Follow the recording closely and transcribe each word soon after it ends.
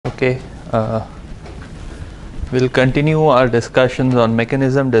Okay, we'll continue our discussions on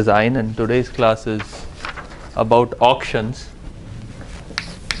mechanism design, and today's class is about auctions.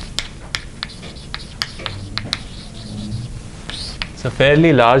 It's a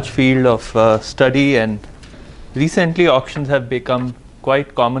fairly large field of study, and recently auctions have become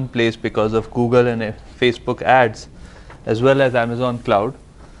quite commonplace because of Google and Facebook ads, as well as Amazon Cloud.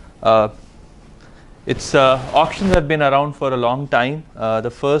 Auctions have been around for a long time.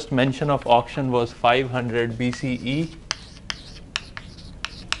 The first mention of auction was 500 BCE.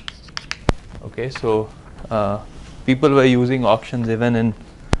 Okay, so people were using auctions even in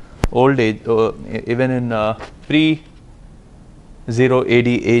old age, even in pre-0 AD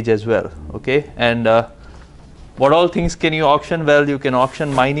age as well. Okay, and what all things can you auction? Well, you can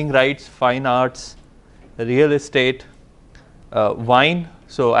auction mining rights, fine arts, real estate, wine.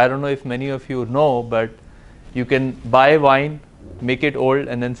 So I don't know if many of you know, but you can buy wine, make it old,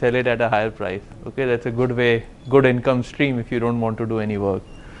 and then sell it at a higher price. Okay, that's a good income stream if you don't want to do any work.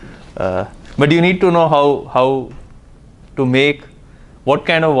 But you need to know how to make, what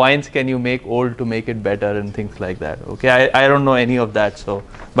kind of wines can you make old to make it better and things like that. Okay, I don't know any of that,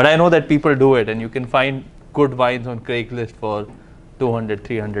 but I know that people do it, and you can find good wines on Craigslist for $200,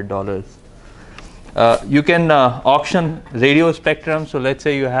 $300. You can auction radio spectrum. So let's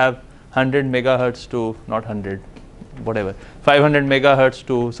say you have 100 megahertz to, not 100, whatever, 500 megahertz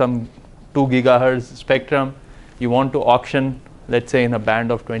to some 2 gigahertz spectrum. You want to auction, let's say, in a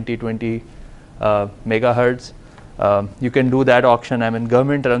band of 20 megahertz. You can do that auction. I mean,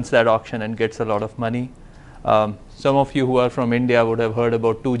 government runs that auction and gets a lot of money. Some of you who are from India would have heard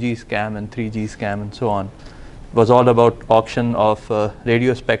about 2G scam and 3G scam and so on. It was all about auction of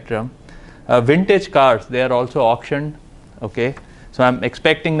radio spectrum. Vintage cars, they are also auctioned. Okay, so I'm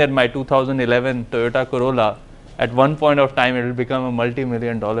expecting that my 2011 Toyota Corolla, at one point of time, it will become a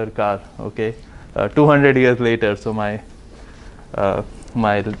multi-million-dollar car. Okay, 200 years later, so my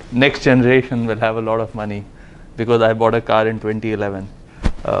next generation will have a lot of money because I bought a car in 2011.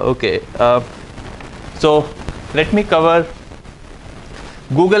 Okay, so let me cover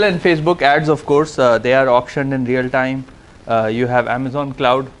Google and Facebook ads. Of course, they are auctioned in real time. You have Amazon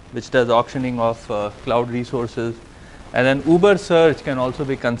Cloud, which does auctioning of cloud resources, and then Uber search can also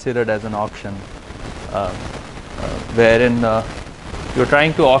be considered as an auction, wherein you're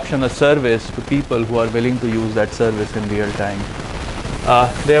trying to auction a service to people who are willing to use that service in real time.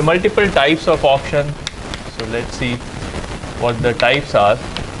 There are multiple types of auction, so let's see what the types are.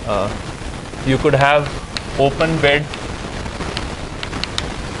 You could have open bid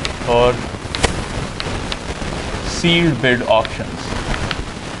or sealed bid auctions.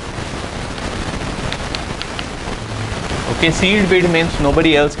 Okay, sealed bid means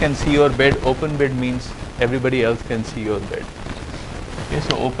nobody else can see your bid. Open bid means everybody else can see your bid. Okay,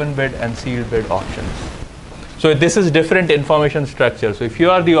 so open bid and sealed bid auctions. So this is different information structure. So if you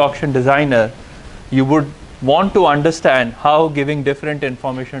are the auction designer, you would want to understand how giving different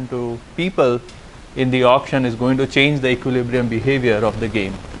information to people in the auction is going to change the equilibrium behavior of the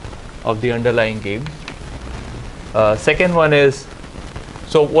game, of the underlying game. Second one is,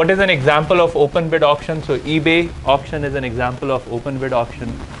 so what is an example of open bid auction? So eBay auction is an example of open bid auction.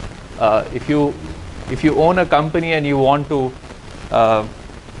 If you own a company and you want to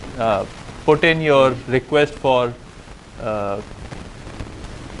put in your request for,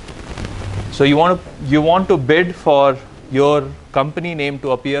 so you want to bid for your company name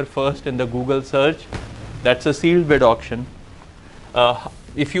to appear first in the Google search. That's a sealed bid auction.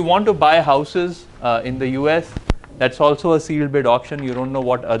 If you want to buy houses in the US, that's also a sealed bid auction. You don't know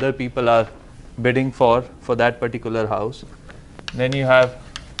what other people are bidding for that particular house. Then you have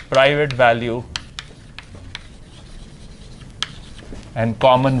private value and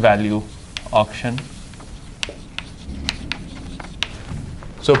common value auction.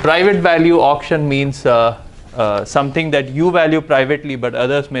 So private value auction means something that you value privately, but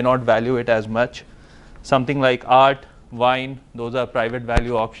others may not value it as much. Something like art, wine, those are private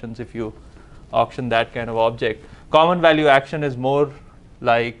value auctions if you auction that kind of object. Common value action is more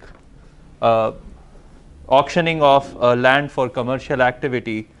like auctioning of land for commercial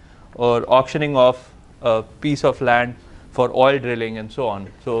activity, or auctioning of a piece of land for oil drilling and so on.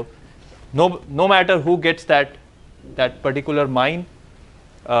 So no matter who gets that particular mine,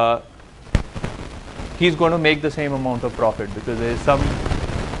 he's going to make the same amount of profit, because there is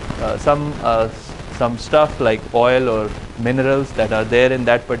some stuff like oil or minerals that are there in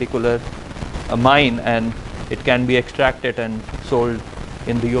that particular mine, and it can be extracted and sold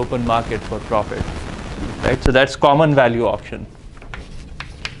in the open market for profit. Right? So that's common value auction.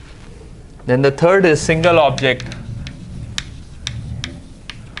 Then the third is single object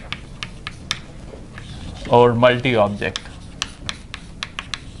or multi-object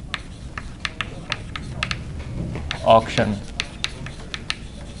auction.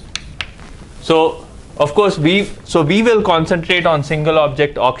 So of course we will concentrate on single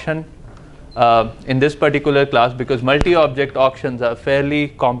object auction in this particular class, because multi-object auctions are fairly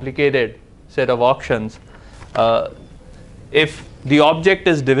complicated set of auctions. If the object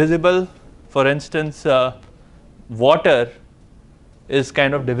is divisible, for instance, water is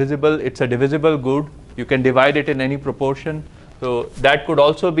kind of divisible, it's a divisible good, you can divide it in any proportion, so that could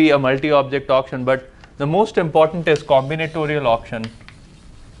also be a multi-object auction. But the most important is combinatorial auction.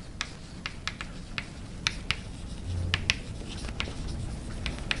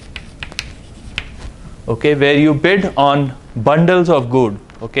 Okay, where you bid on bundles of good.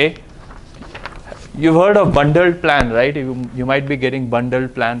 Okay, you've heard of bundled plan, right? You might be getting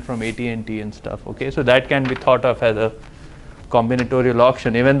bundled plan from AT&T and stuff. Okay, so that can be thought of as a combinatorial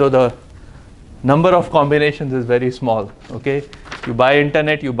auction, even though the number of combinations is very small. Okay, you buy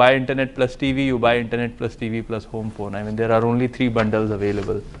internet plus TV, you buy internet plus TV plus home phone. I mean, there are only 3 bundles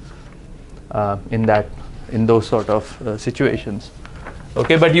available in those sort of situations.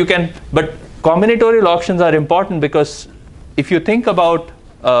 Okay, but combinatorial auctions are important, because if you think about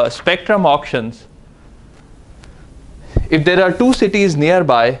spectrum auctions, if there are 2 cities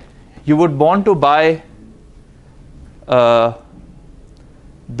nearby, you would want to buy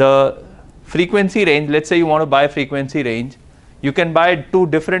the frequency range. Let's say you want to buy frequency range, you can buy 2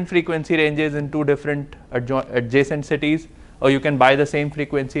 different frequency ranges in 2 different adjacent cities, or you can buy the same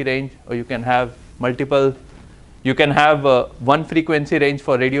frequency range, or you can have multiple. You can have one frequency range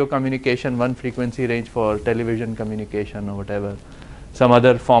for radio communication, one frequency range for television communication, or whatever, some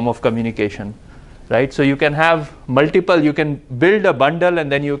other form of communication, right? So you can have multiple, you can build a bundle,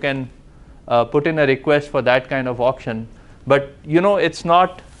 and then you can put in a request for that kind of auction. But you know, it's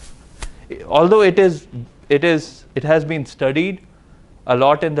not, although it has been studied a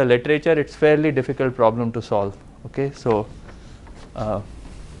lot in the literature, it's fairly difficult problem to solve. Okay, so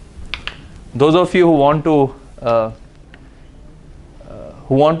those of you who want to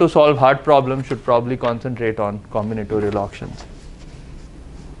solve hard problems should probably concentrate on combinatorial auctions.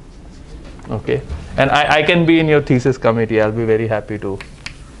 Okay, and I can be in your thesis committee. I'll be very happy to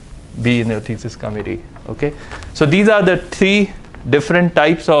be in your thesis committee. Okay, so these are the 3 different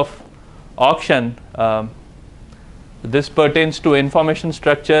types of auction. This pertains to information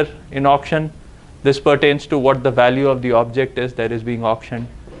structure in auction. This pertains to what the value of the object is that is being auctioned.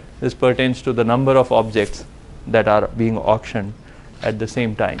 This pertains to the number of objects that are being auctioned at the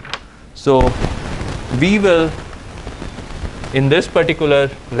same time. So we will, in this particular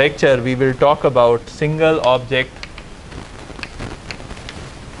lecture, we will talk about single object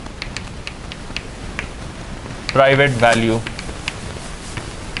private value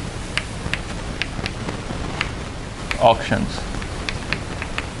auctions.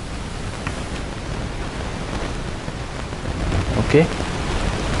 Okay,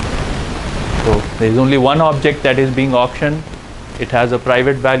 so there is only one object that is being auctioned. It has a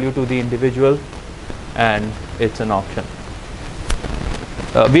private value to the individual, and it's an auction.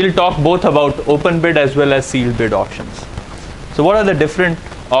 We'll talk both about open bid as well as sealed bid auctions. So what are the different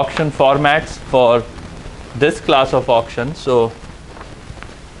auction formats for this class of auction? So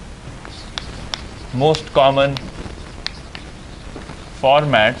most common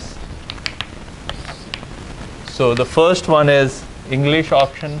formats. So the first one is English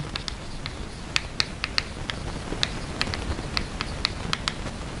auction.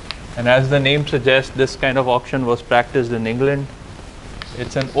 And as the name suggests, this kind of auction was practiced in England.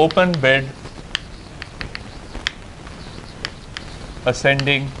 It's an open bid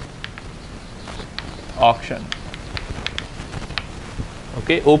ascending auction.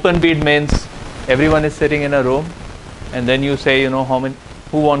 Okay, open bid means everyone is sitting in a room, and then you say, you know,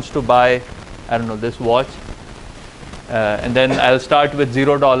 who wants to buy, I don't know, this watch, and then I'll start with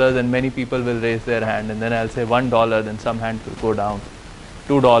 $0, and many people will raise their hand, and then I'll say $1, then some hands will go down,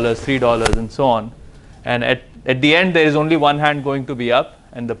 $2, $3, and so on. And at the end, there is only one hand going to be up,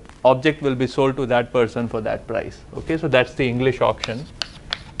 and the object will be sold to that person for that price. Okay, so that's the English auction.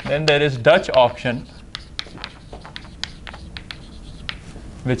 Then there is Dutch auction,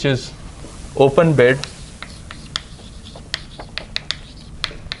 which is open bid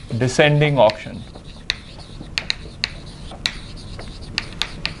descending auction.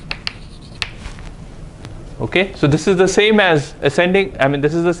 Okay, so this is the same as ascending. I mean,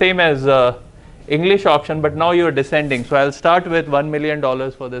 this is the same as English auction, but now you're descending. So I'll start with $1 million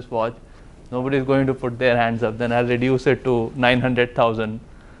for this watch. Nobody is going to put their hands up. Then I'll reduce it to 900,000.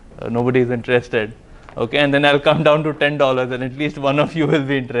 Nobody is interested. Okay, and then I'll come down to $10, and at least one of you will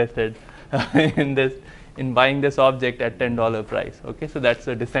be interested in in buying this object at $10 price. Okay, so that's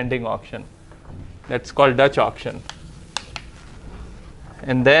a descending auction. That's called Dutch auction.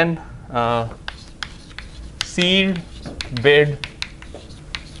 And then sealed bid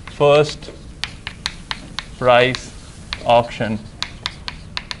first price auction.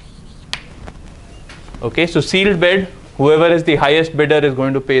 Okay, so sealed bid, whoever is the highest bidder is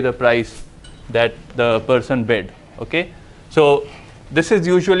going to pay the price that the person bid. Okay, so this is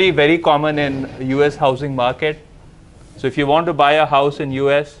usually very common in US housing market. So if you want to buy a house in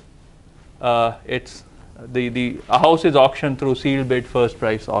US, it's a house is auctioned through sealed bid first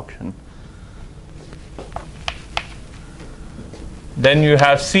price auction. Then you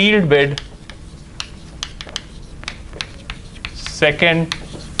have sealed bid second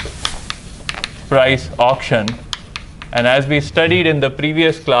price auction, and as we studied in the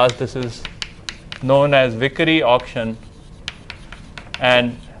previous class, this is known as Vickery auction.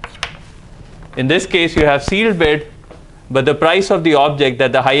 And in this case, you have sealed bid, but the price of the object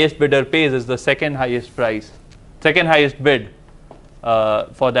that the highest bidder pays is the second highest bid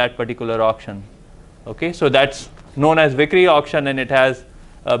for that particular auction. Okay, so that's known as Vickery auction, and it has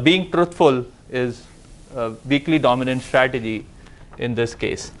being truthful is a weakly dominant strategy in this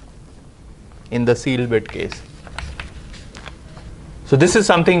case, in the sealed bid case. So this is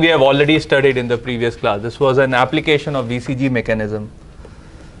something we have already studied in the previous class. This was an application of VCG mechanism.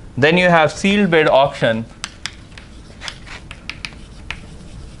 Then you have sealed bid auction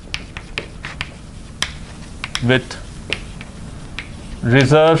with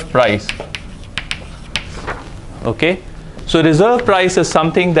reserve price. Okay, so reserve price is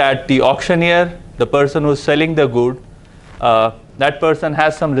something that the auctioneer, the person who's selling the good, that person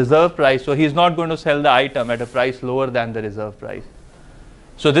has some reserve price, so he's not going to sell the item at a price lower than the reserve price.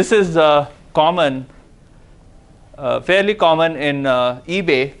 So this is common, fairly common in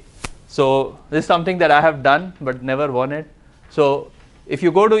eBay. So this is something that I have done but never won it. So if you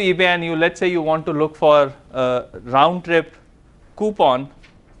go to eBay and you, let's say you want to look for a round trip coupon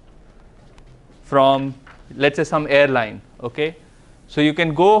from, let's say, some airline. Okay, so you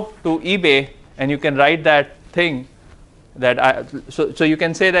can go to eBay and you can write that thing that so you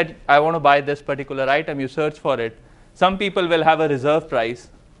can say that I want to buy this particular item. You search for it. Some people will have a reserve price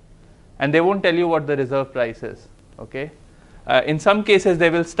and they won't tell you what the reserve price is. Okay, in some cases they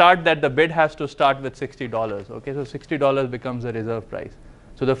will start that the bid has to start with $60. Okay, so $60 becomes the reserve price.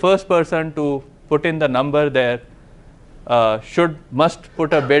 So the first person to put in the number there must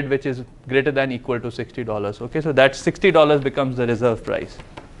put a bid which is greater than equal to $60. Okay, so that $60 becomes the reserve price.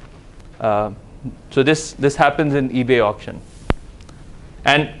 So this happens in eBay auction,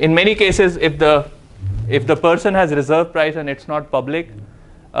 and in many cases, if the person has reserve price and it's not public,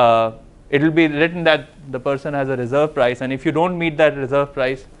 it will be written that the person has a reserve price, and if you don't meet that reserve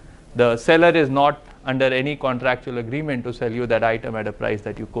price, the seller is not under any contractual agreement to sell you that item at a price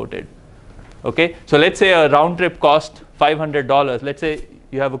that you quoted. Okay, so let's say a round trip cost $500. Let's say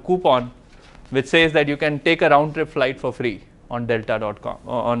you have a coupon which says that you can take a round trip flight for free on delta.com,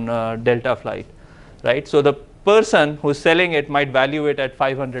 on Delta flight, right? So the person who's selling it might value it at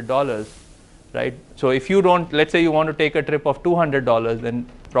 $500, right? So if you don't, let's say you want to take a trip of $200, then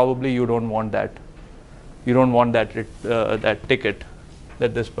probably you don't want that. You don't want that that ticket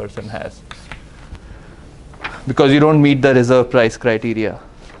that this person has, because you don't meet the reserve price criteria.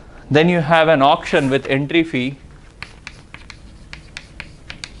 Then you have an auction with entry fee.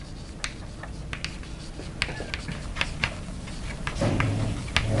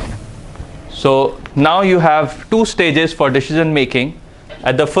 So now you have two stages for decision making.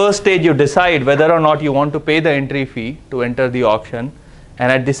 At the first stage, you decide whether or not you want to pay the entry fee to enter the auction,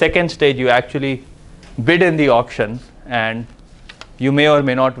 and at the second stage, you actually bid in the auction, and you may or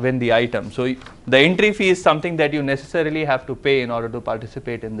may not win the item. So the entry fee is something that you necessarily have to pay in order to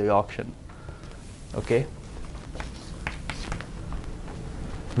participate in the auction. Okay.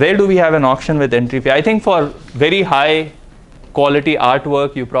 Where do we have an auction with entry fee? I think for very high quality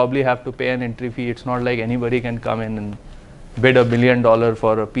artwork, you probably have to pay an entry fee. It's not like anybody can come in and bid $1 billion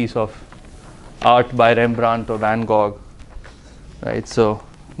for a piece of art by Rembrandt or Van Gogh, right? So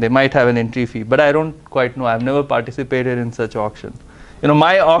they might have an entry fee, but I don't quite know. I've never participated in such auction. You know,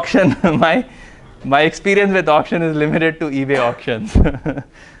 my auction, my experience with auction is limited to eBay auctions.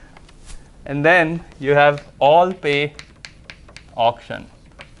 And then you have all pay auction.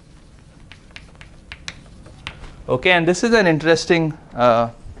 Okay, and this is an interesting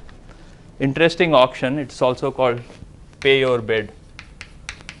auction. It's also called pay your bid.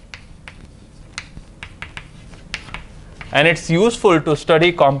 And it's useful to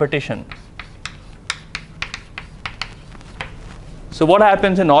study competition. So what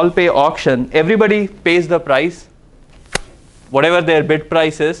happens in all pay auction, everybody pays the price, whatever their bid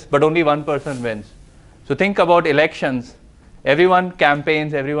price is, but only one person wins. So think about elections. Everyone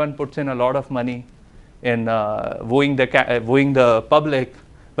campaigns, everyone puts in a lot of money in wooing the public,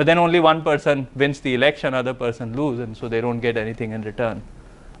 but then only one person wins the election, other person loses, and so they don't get anything in return.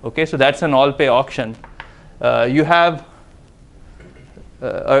 Okay, so that's an all pay auction. You have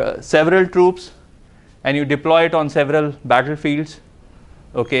several troops, and you deploy it on several battlefields.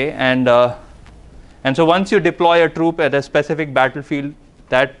 Okay, and so once you deploy a troop at a specific battlefield,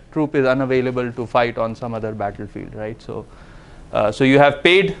 that troop is unavailable to fight on some other battlefield, right? So, so you have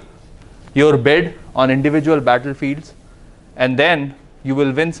paid your bid on individual battlefields, and then you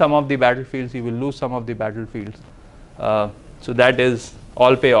will win some of the battlefields, you will lose some of the battlefields. So that is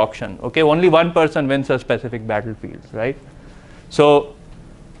all pay auction. Okay, only one person wins a specific battlefield, right? So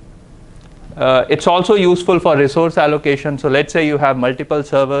it's also useful for resource allocation. So let's say you have multiple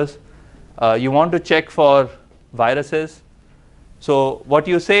servers, you want to check for viruses. So what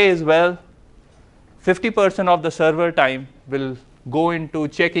you say is, well, 50% of the server time will go into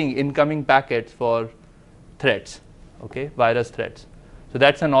checking incoming packets for threats, okay, virus threats. So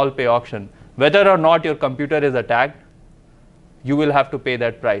that's an all pay auction. Whether or not your computer is attacked, you will have to pay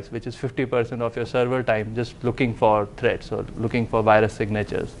that price, which is 50% of your server time just looking for threats or looking for virus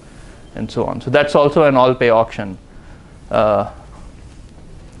signatures and so on. So that's also an all pay auction. So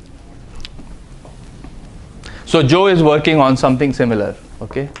Joe is working on something similar,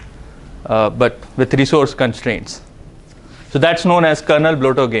 okay, but with resource constraints. So that's known as kernel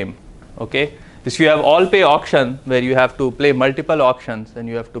bloater game. Okay, if you have all pay auction where you have to play multiple auctions and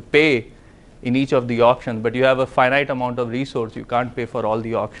you have to pay in each of the auctions, but you have a finite amount of resource, you can't pay for all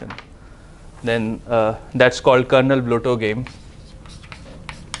the auctions, then that's called kernel bloater game.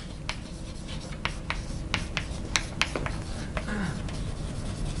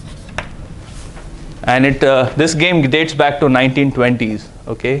 And this game dates back to 1920s.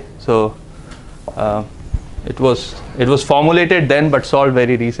 Okay, so it was formulated then, but solved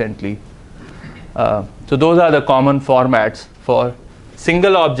very recently. So those are the common formats for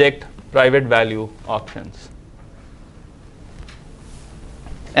single object private value auctions.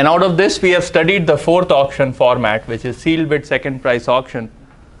 And out of this, we have studied the fourth auction format, which is sealed bid second price auction,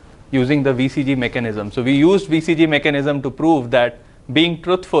 using the VCG mechanism. So we used VCG mechanism to prove that being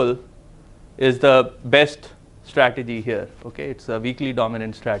truthful is the best strategy here. Okay, it's a weakly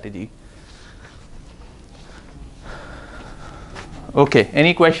dominant strategy. Okay,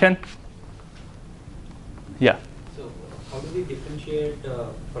 any question? Yeah. So how do we differentiate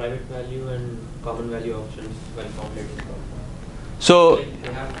private value and common value auctions when formulating them? So like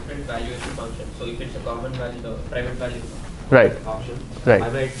they have different valuation functions. So if it's a common value, the private value right auction, right, I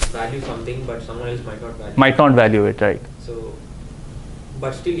might value something, but someone else might not value. Might not value it, right? So,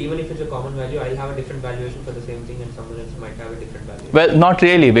 but still, even if it's a common value, I'll have a different valuation for the same thing, and someone else might have a different valuation. Well, not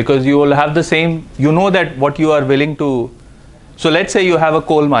really, because you will have the same. You know that what you are willing to. So let's say you have a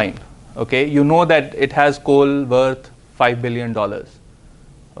coal mine. Okay, you know that it has coal worth $5 billion.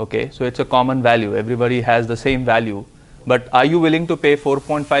 Okay, so it's a common value. Everybody has the same value. But are you willing to pay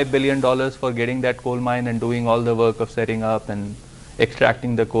 $4.5 billion for getting that coal mine and doing all the work of setting up and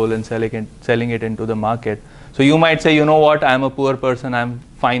extracting the coal and selling it into the market? So you might say, you know what, I'm a poor person, I'm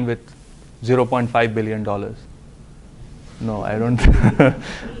fine with $0.5 billion. No, I don't.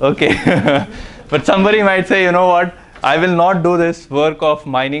 Okay. But somebody might say, you know what, I will not do this work of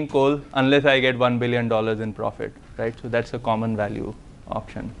mining coal unless I get $1 billion in profit, right? So that's a common value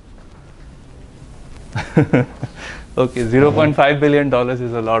auction. Okay, $0.5 billion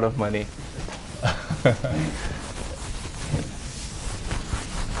is a lot of money.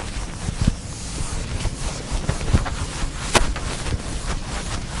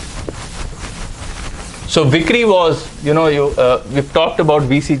 So Vickrey was, you know, we've talked about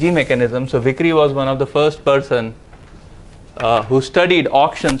VCG mechanism. So Vickrey was one of the first person who studied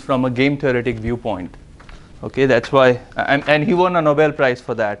auctions from a game theoretic viewpoint. Okay, that's why, and he won a Nobel Prize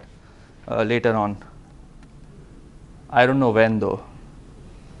for that later on. I don't know when though.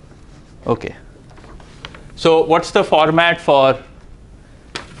 Okay. So what's the format for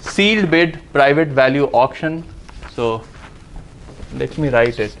sealed bid private value auction? So let me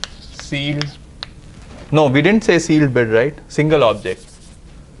write it. Sealed. No, we didn't say sealed bid, right? Single object.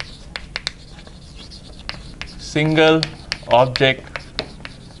 Single object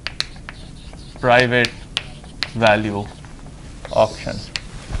private value auction.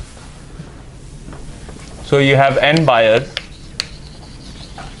 So you have n buyers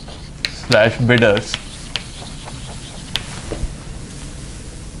 / bidders.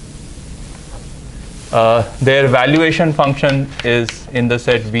 Their valuation function is in the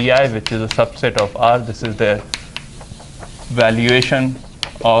set Vi, which is a subset of R. This is their valuation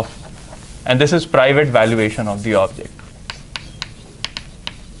of, and this is private valuation of the object.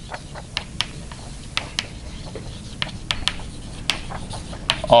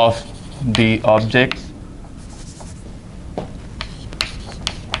 Of the object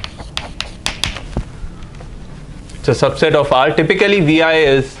it's a subset of R. Typically Vi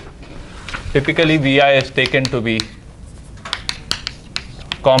is taken to be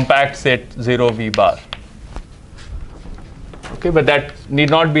compact set 0 V bar. Okay, but that need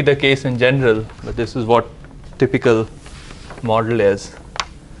not be the case in general, but this is what typical model is.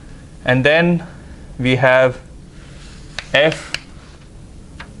 And then we have F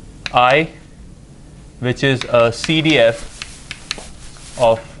I, which is a CDF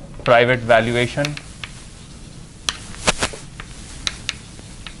of private valuation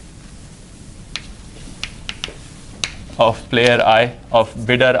of player I, of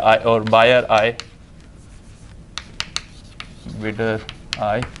bidder I or buyer I, bidder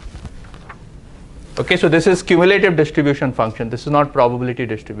I. Okay, so this is cumulative distribution function. This is not probability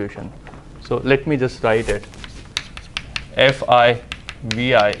distribution. So let me just write it. Fi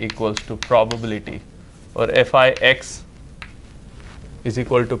Vi equals to probability, or Fi x is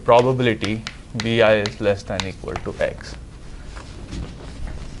equal to probability Vi is less than equal to x.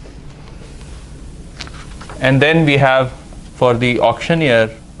 And then we have for the auctioneer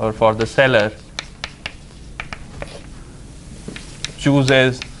or for the seller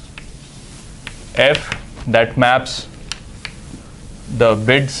chooses F that maps the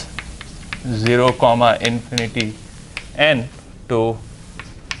bids 0, infinity n to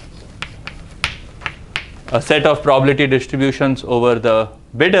a set of probability distributions over the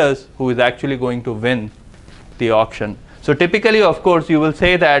bidders who is actually going to win the auction. So typically, of course, you will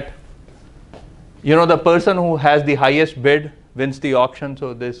say that the person who has the highest bid wins the auction.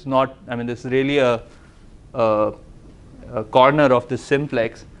 So this is not, this is really a corner of this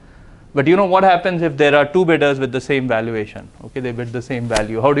simplex. But what happens if there are two bidders with the same valuation? Okay, they bid the same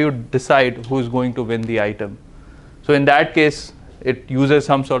value. How do you decide who is going to win the item? So in that case, it uses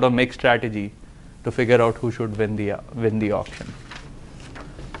some sort of mixed strategy to figure out who should win the auction.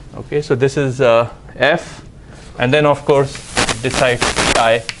 Okay, so this is F, and then of course decides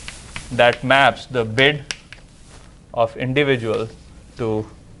I that maps the bid of individual to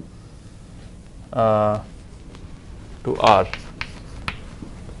R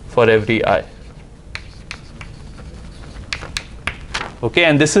for every I. Okay,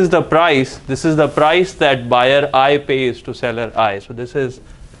 and this is the price. This is the price that buyer I pays to seller I. So this is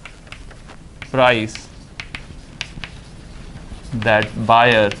price that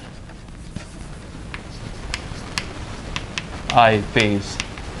buyer I pays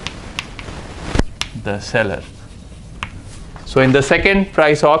the seller. So in the second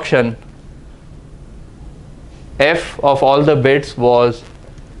price auction, F of all the bids was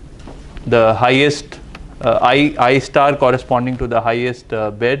the highest I star corresponding to the highest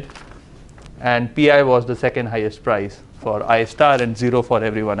bid, and Pi was the second highest price for I star and 0 for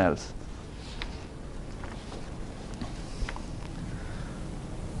everyone else.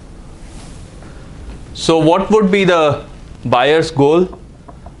 So what would be the buyer's goal?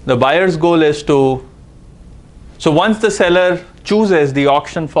 The buyer's goal is to, so once the seller chooses the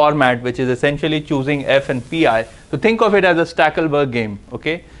auction format, which is essentially choosing F and Pi, so think of it as a Stackelberg game.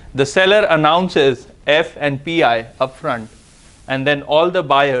 Okay, the seller announces F and Pi upfront, and then all the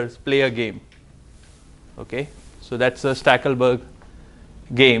buyers play a game. Okay, so that's a Stackelberg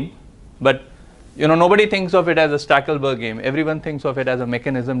game, but nobody thinks of it as a Stackelberg game. Everyone thinks of it as a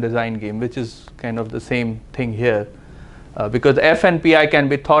mechanism design game, which is kind of the same thing here, because F and Pi can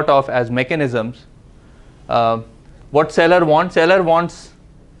be thought of as mechanisms. What seller wants? Seller wants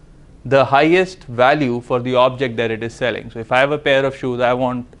the highest value for the object that it is selling. So if I have a pair of shoes, I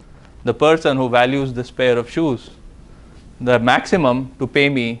want the person who values this pair of shoes, the maximum, to pay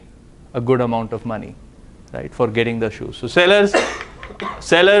me a good amount of money, right, for getting the shoes. So seller's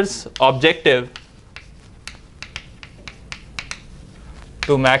objective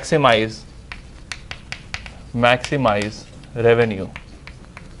to maximize revenue.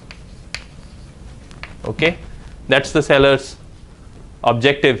 Okay, that's the seller's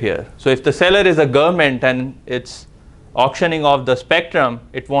objective here. So if the seller is a government and it's auctioning off the spectrum,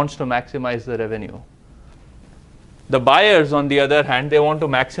 it wants to maximize the revenue. The buyers, on the other hand, they want to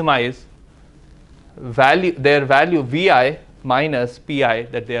maximize their value Vi minus Pi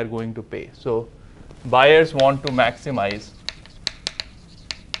that they are going to pay. So buyers want to maximize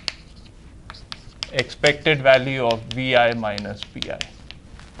expected value of Vi minus Pi.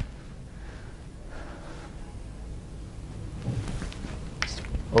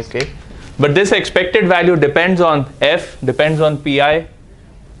 Okay, but this expected value depends on f, depends on pi,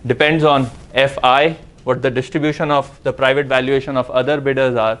 depends on fi, what the distribution of the private valuation of other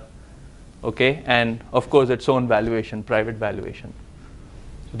bidders are, okay, and of course its own valuation, private valuation.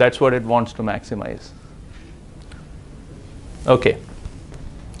 That's what it wants to maximize. Okay,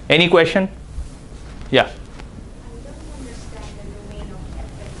 any question? Yeah. I don't understand the domain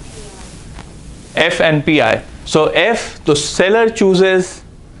of F and pi. So f, the seller chooses,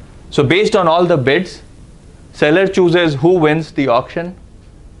 so based on all the bids, seller chooses who wins the auction,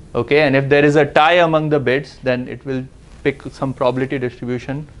 okay, and if there is a tie among the bids, then it will pick some probability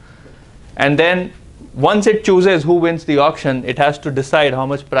distribution, and then once it chooses who wins the auction, it has to decide how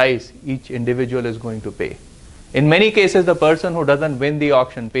much price each individual is going to pay. In many cases, the person who doesn't win the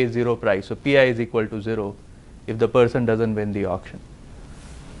auction pays zero price, so pi is equal to 0 if the person doesn't win the auction.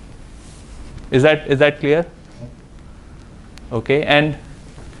 Is that clear? Okay, and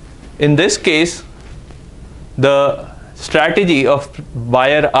in this case, the strategy of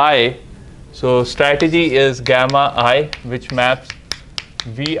buyer I, so strategy is gamma I, which maps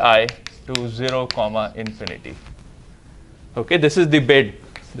Vi to 0, infinity. Okay, this is the bid.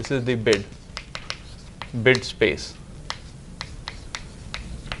 This is the bid space.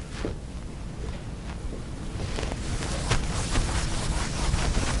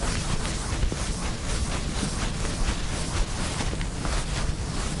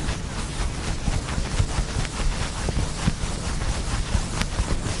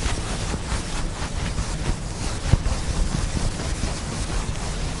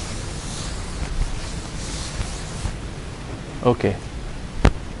 Okay.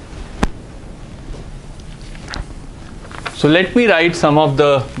 So let me write some of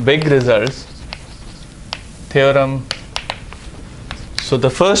the big results. Theorem. So the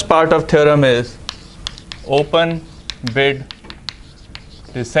first part of theorem is open bid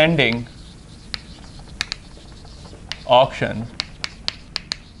descending auction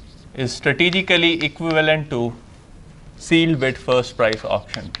is strategically equivalent to sealed bid first price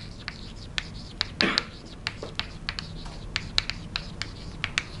auction.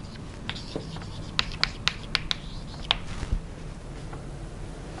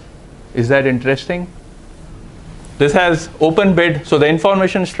 Is that interesting? This has open bid, so the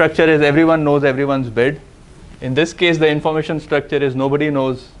information structure is everyone knows everyone's bid. In this case, the information structure is nobody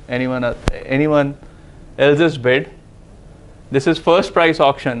knows anyone else's bid. This is first price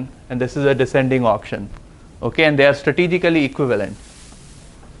auction, and this is a descending auction. Okay, and they are strategically equivalent.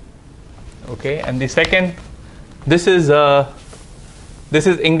 Okay, and the second, this is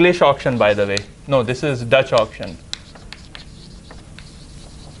English auction, by the way. No, this is Dutch auction.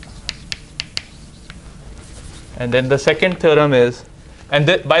 And then the second theorem is, and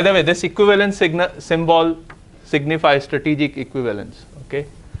by the way, this equivalence symbol signifies strategic equivalence. Okay.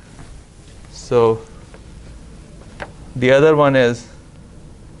 So the other one is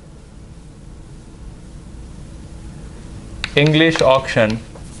English auction,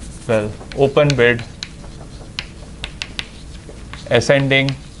 well, open bid,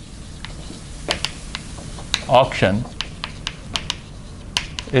 ascending auction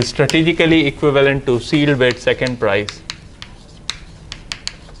is strategically equivalent to sealed bid second price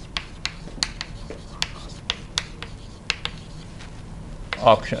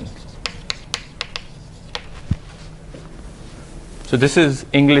auction. So this is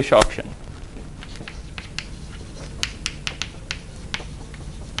English auction.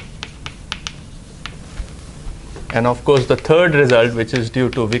 And of course, the third result, which is due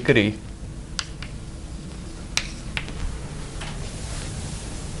to Vickery,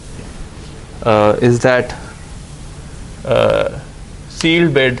 is that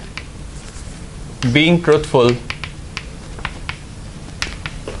sealed bid being truthful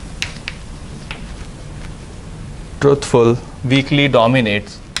weakly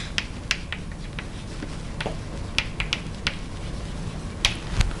dominates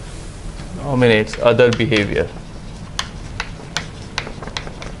other behavior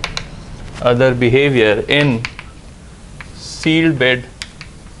in sealed bid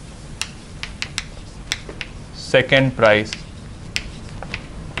second price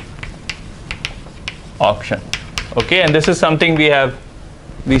auction. Okay, and this is something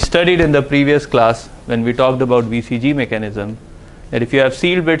we studied in the previous class when we talked about VCG mechanism, that if you have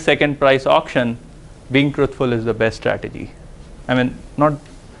sealed bid second price auction, being truthful is the best strategy. I mean,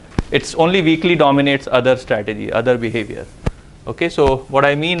 it's only weakly dominates other strategy, other behavior. Okay, so what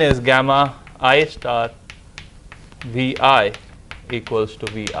I mean is gamma I star Vi equals to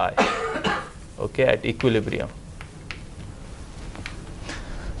Vi, okay, at equilibrium.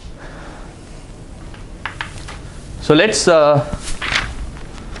 So let's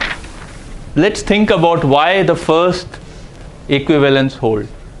let's think about why the first equivalence hold.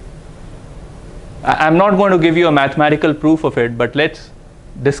 I'm not going to give you a mathematical proof of it, but let's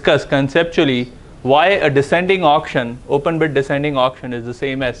discuss conceptually why a descending auction, open bid descending auction, is the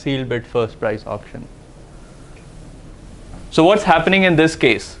same as sealed bid first price auction. So what's happening in this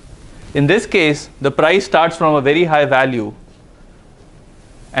case? In this case, the price starts from a very high value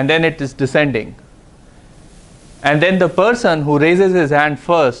and then it is descending. And then the person who raises his hand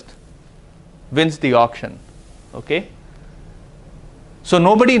first wins the auction. Okay? So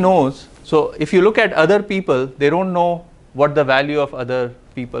nobody knows. So if you look at other people, they don't know what the value of other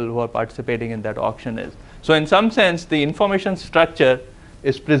people who are participating in that auction is. So in some sense, the information structure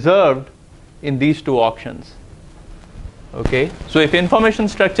is preserved in these two auctions. Okay? So if information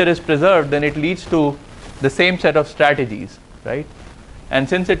structure is preserved, then it leads to the same set of strategies, right? And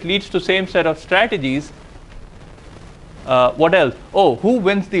since it leads to same set of strategies, what else? Oh, who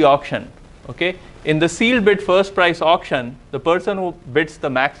wins the auction? Okay? In the sealed bid first price auction, the person who bids the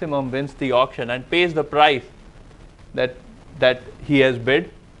maximum wins the auction and pays the price that he has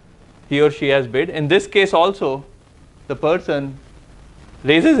bid, he or she has bid. In this case also, the person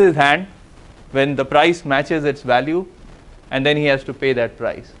raises his hand when the price matches its value, and then he has to pay that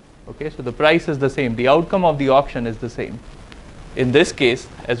price. Okay? So the price is the same. The outcome of the auction is the same in this case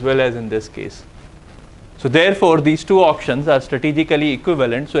as well as in this case. So therefore, these two auctions are strategically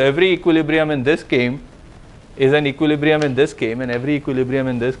equivalent. So every equilibrium in this game is an equilibrium in this game, and every equilibrium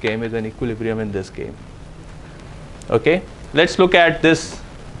in this game is an equilibrium in this game. Okay? Let's look at this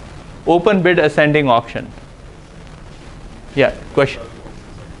open bid ascending auction. Yeah, question.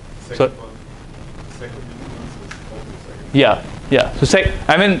 So, yeah. So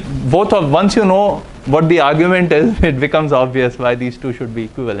I mean, once you know what the argument is, it becomes obvious why these two should be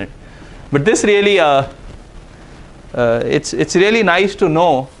equivalent. But this really, it's really nice to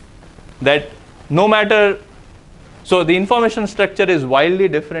know that no matter, so the information structure is wildly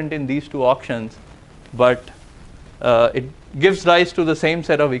different in these two auctions, but it gives rise to the same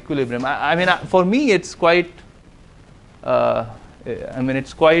set of equilibrium. I mean, for me, it's quite,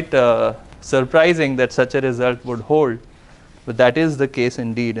 it's quite surprising that such a result would hold, but that is the case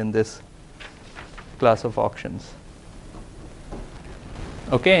indeed in this class of auctions.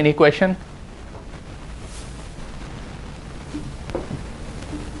 Okay, any question?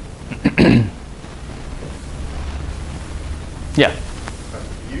 Yeah.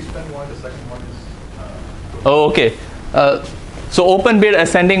 Can you explain why the second one is? Oh, okay. So open bid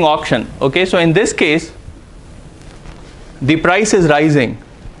ascending auction. Okay, so in this case, the price is rising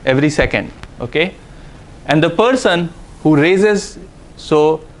every second. Okay, and the person who raises,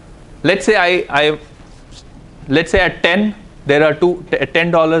 so let's say let's say at 10 there are at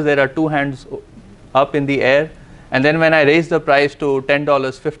 $10 there are two hands up in the air, and then when I raise the price to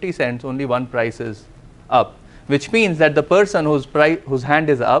 $10.50, only one price is up, which means that the person whose hand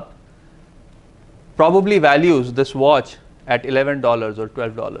is up probably values this watch at $11 or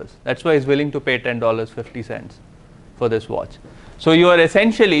 $12. That's why he's willing to pay $10.50 for this watch. So you are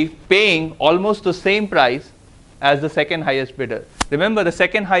essentially paying almost the same price as the second highest bidder. Remember, the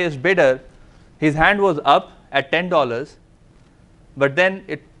second highest bidder, his hand was up at $10, but then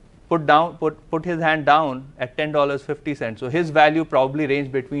it put his hand down at $10.50. So his value probably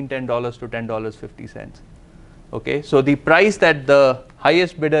ranged between $10 to $10.50. Okay, so the price that the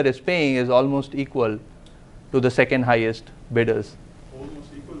highest bidder is paying is almost equal to the second highest bidders. Almost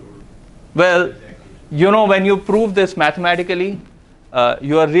equal, or? Well, you know, when you prove this mathematically,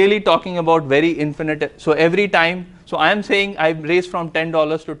 you are really talking about very infinite. So every time, so I am saying I raised from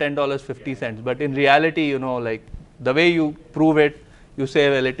 $10 to $10.50, but in reality, you know, like the way you prove it, you say,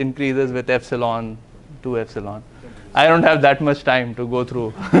 well, it increases with epsilon to epsilon. I don't have that much time to go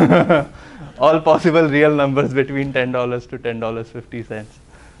through all possible real numbers between $10 to $10.50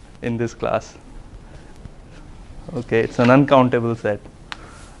 in this class. Okay, it's an uncountable set.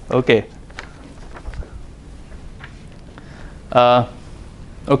 Okay.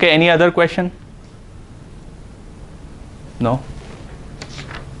 Okay, any other question? No?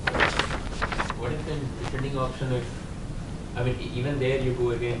 What if in descending auction, if, I mean, even there you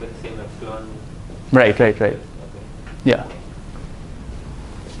go again with the same epsilon? Right. Okay. Yeah.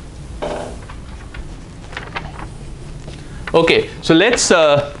 Okay, so let's,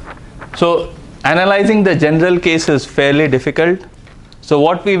 so analyzing the general case is fairly difficult. So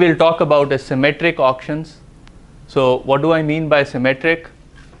what we will talk about is symmetric auctions. So what do I mean by symmetric?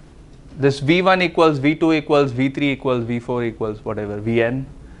 This V1 equals V2 equals V3 equals V4 equals whatever, Vn.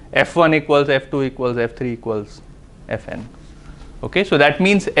 F1 equals F2 equals F3 equals Fn. Okay, so that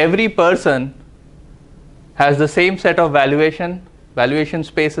means every person has the same set of valuation valuation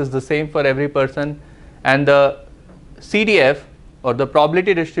space is the same for every person, and the CDF or the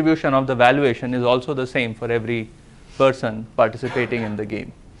probability distribution of the valuation is also the same for every person participating in the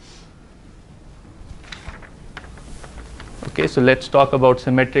game. Okay, so let's talk about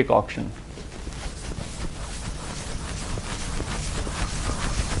symmetric auction.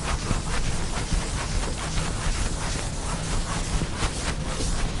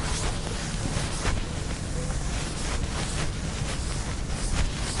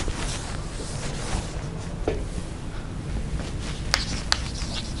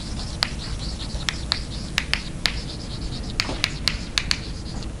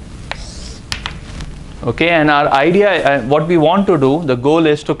 Okay, and our idea, what we want to do, the goal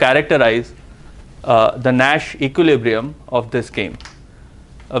is to characterize the Nash equilibrium of this game.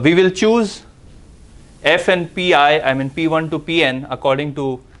 We will choose F and PI, I mean P1 to Pn, according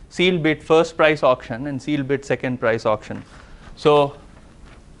to sealed bid first price auction and sealed bid second price auction. So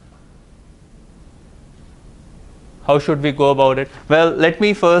how should we go about it? Well, let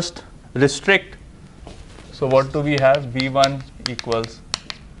me first restrict. So what do we have? V1 equals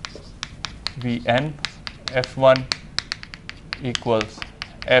Vn, F1 equals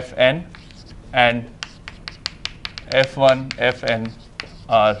Fn, and F1, Fn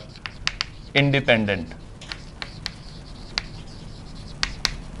are independent.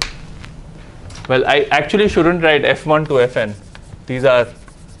 Well, I actually shouldn't write F1 to Fn. These are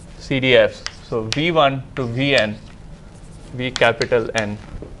CDFs. So V1 to Vn, V capital N,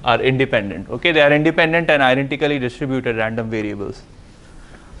 are independent. Okay, they are independent and identically distributed random variables.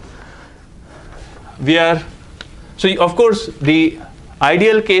 So of course the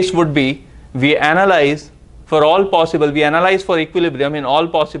ideal case would be we analyze for equilibrium in all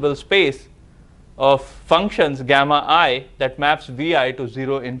possible space of functions gamma I that maps Vi to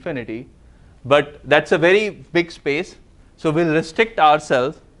 0 infinity, but that's a very big space, so we'll restrict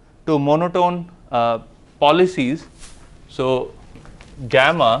ourselves to monotone policies. So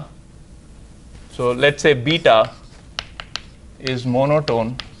gamma, so let's say beta is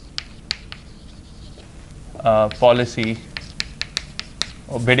monotone policy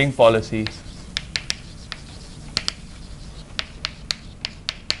or bidding policy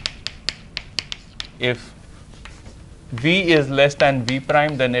if V is less than V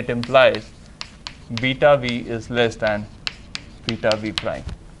prime, then it implies beta V is less than beta V prime.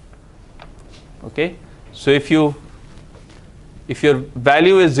 Okay, so if your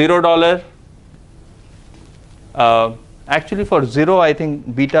value is $0, actually for 0 I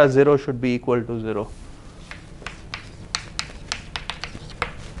think beta 0 should be equal to 0.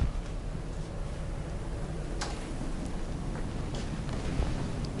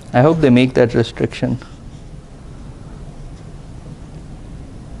 I hope they make that restriction.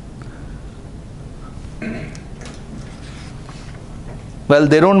 Well,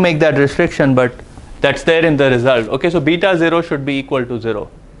 they don't make that restriction, but that's there in the result. Okay, so beta 0 should be equal to 0.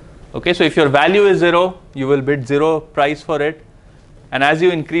 Okay, so if your value is 0, you will bid 0 price for it, and as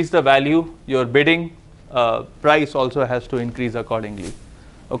you increase the value, your bidding price also has to increase accordingly.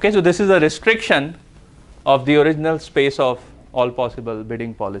 Okay, so this is a restriction of the original space of all possible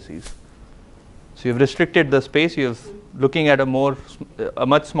bidding policies. So you've restricted the space, you're looking at a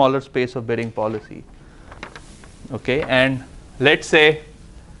much smaller space of bidding policy. Okay, and let's say,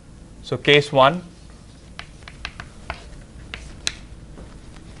 so case 1,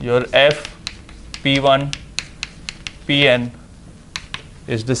 your F, P1, Pn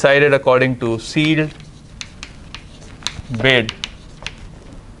is decided according to sealed bid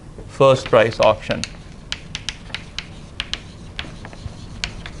first price auction.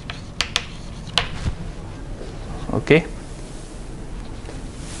 Okay,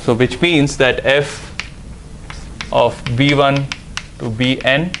 so which means that F of B1 to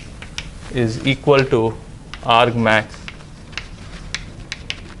Bn is equal to argmax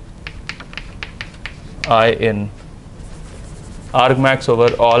I in argmax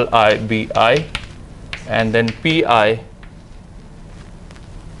over all I Bi, and then Pi,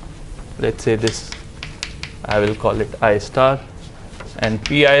 let's say this, I will call it I star, and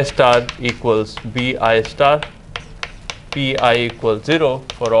Pi star equals Bi star, Pi equals 0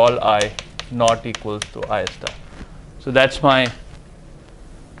 for all I not equals to I star. So that's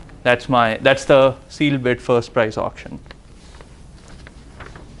the sealed bid first price auction.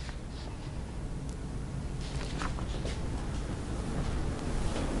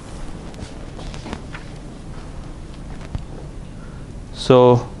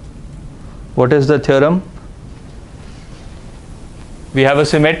 So what is the theorem? We have a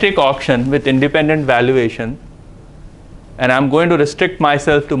symmetric auction with independent valuation, and I'm going to restrict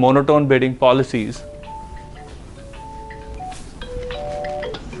myself to monotone bidding policies.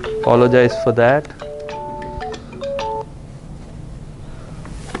 Apologize for that.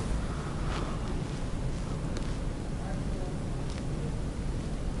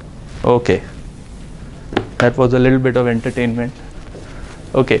 Okay, that was a little bit of entertainment.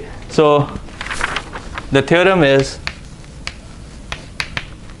 Okay, so the theorem is,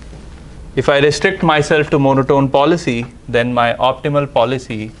 if I restrict myself to monotone policy, then my optimal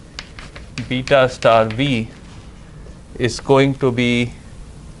policy beta star V is going to be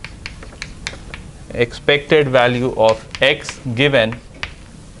expected value of x given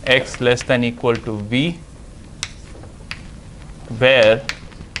x less than equal to V, where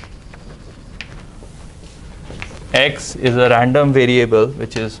x is a random variable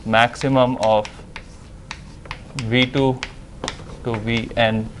which is maximum of V2 to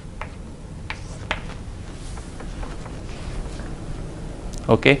Vn.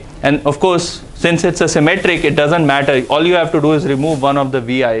 Okay, and of course, since it's a symmetric, it doesn't matter. All you have to do is remove one of the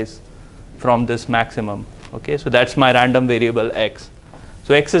Vi's from this maximum. Okay, so that's my random variable x.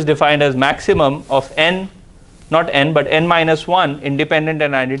 So x is defined as maximum of n, not n, but n minus 1 independent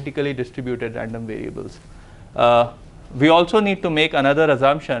and identically distributed random variables. We also need to make another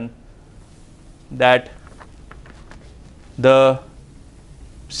assumption that the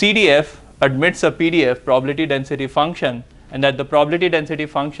CDF admits a PDF probability density function, and that the probability density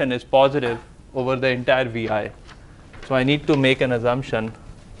function is positive over the entire VI. So I need to make an assumption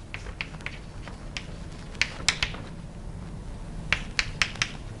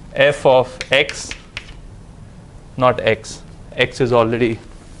f of x, not x. X is already,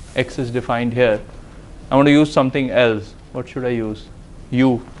 x is defined here. I want to use something else. What should I use?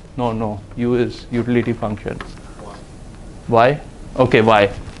 U. No. U is utility function. Y. Okay, y.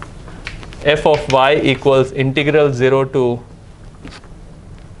 F of y equals integral 0 to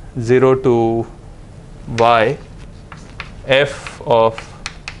y f of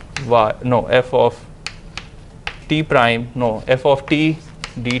y, no, f of t prime, no, f of t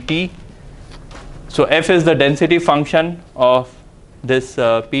dt. So f is the density function of this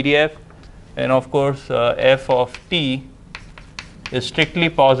PDF, and of course f of t is strictly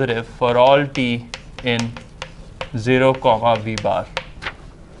positive for all t in 0 comma v bar.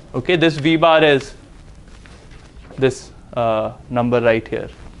 Okay, this v bar is this number right here.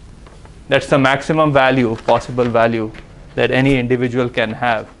 That's the maximum value, possible value, that any individual can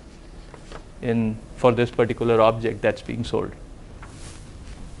have for this particular object that's being sold.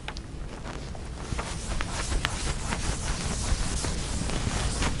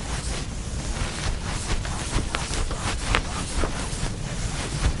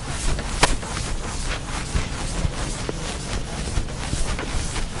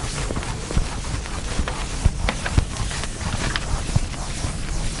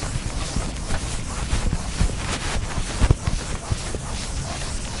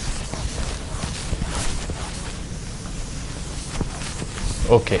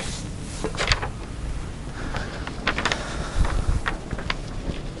 Okay.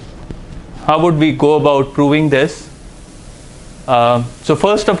 How would we go about proving this? So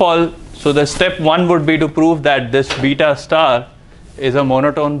first of all, so the step 1 would be to prove that this beta star is a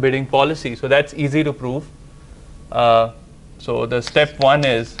monotone bidding policy. So that's easy to prove. So the step 1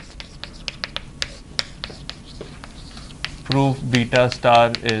 is prove beta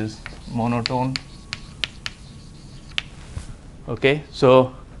star is monotone. Okay,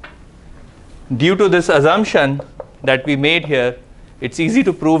 so due to this assumption that we made here, it's easy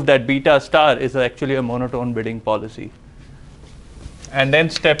to prove that beta star is actually a monotone bidding policy. And then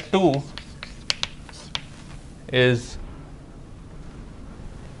step 2 is,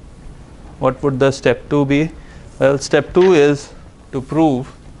 what would the step 2 be? Well, step 2 is to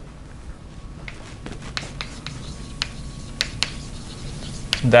prove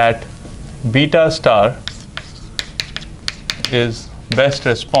that beta star is best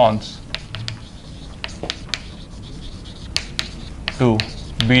response to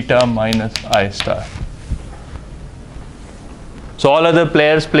beta minus I star. So all other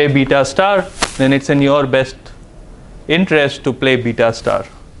players play beta star, then it's in your best interest to play beta star,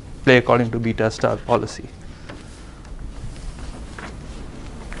 play according to beta star policy.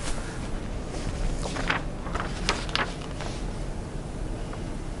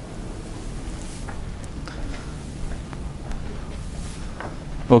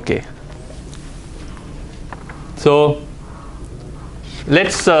 Okay, so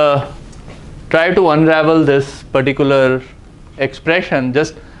let's try to unravel this particular expression.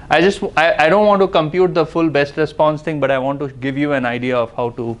 I don't want to compute the full best response thing, but I want to give you an idea of how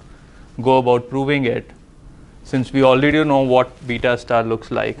to go about proving it, since we already know what beta star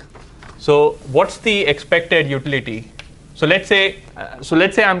looks like. So what's the expected utility So let's say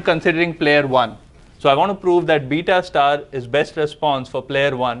I'm considering player 1. So I want to prove that beta star is best response for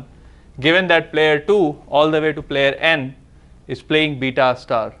player 1, given that player 2 all the way to player n is playing beta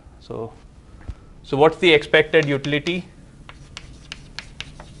star. So what's the expected utility?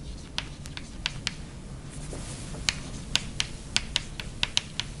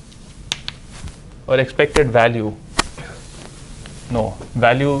 Or expected value? No,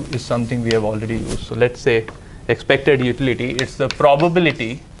 value is something we have already used. So let's say expected utility, it's the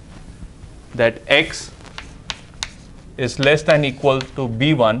probability that x is less than equal to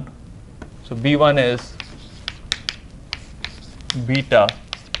b1. So b1 is beta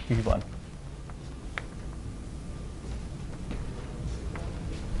b1.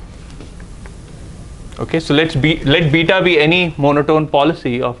 Okay, so let beta be any monotone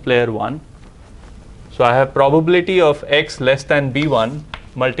policy of player 1. So I have probability of x less than b1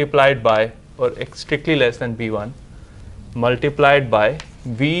 multiplied by, or x strictly less than b1 multiplied by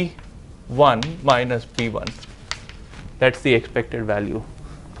v1 minus b1. That's the expected value.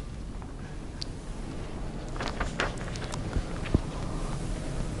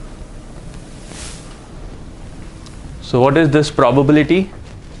 So what is this probability?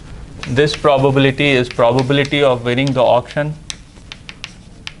 This probability is probability of winning the auction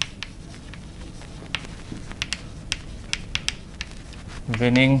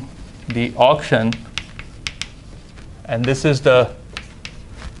and this is the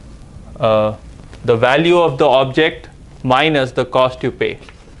value of the object minus the cost you pay.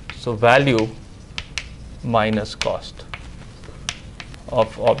 So value minus cost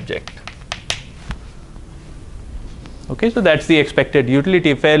of object. Okay, so that's the expected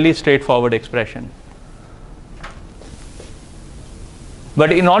utility, fairly straightforward expression.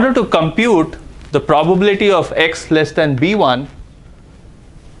 But in order to compute the probability of x less than b1,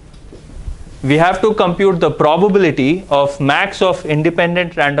 we have to compute the probability of max of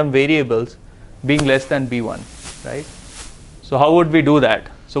independent random variables being less than b1, right? So how would we do that?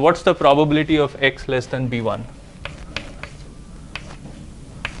 So what's the probability of x less than b1?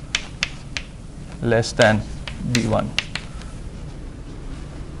 Less than b1.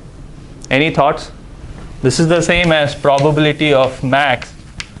 Any thoughts? This is the same as probability of max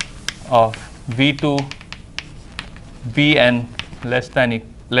of v2 bn less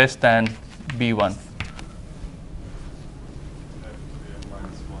than b1.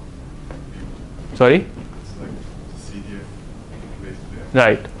 Sorry?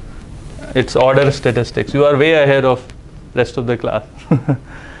 Right. It's order statistics. You are way ahead of rest of the class.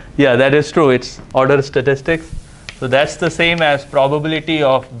 Yeah, that is true. It's order statistics. So that's the same as probability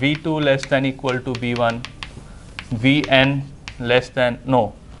of v2 less than equal to b1, vn less than,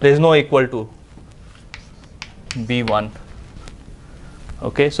 no, there is no equal to b1.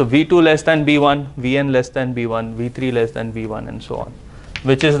 Okay, so v2 less than b1, vn less than b1, v3 less than b1, and so on,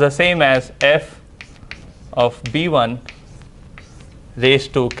 which is the same as f of b1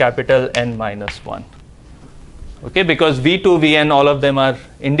 raised to capital N minus 1. Okay, because v2, vn, all of them are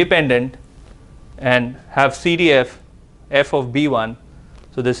independent and have CDF f of b1.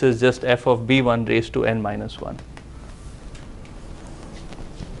 So this is just f of b1 raised to n minus 1.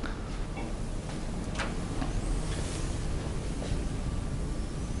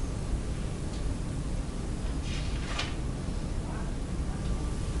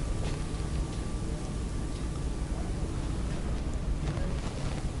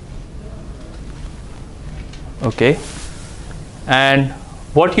 Okay, and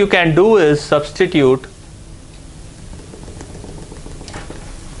what you can do is substitute,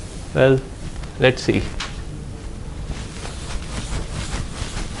 well, let's see.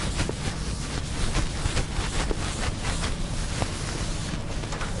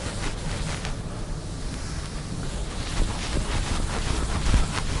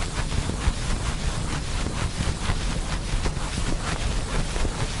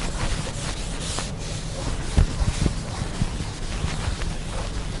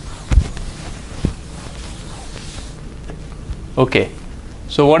 Okay,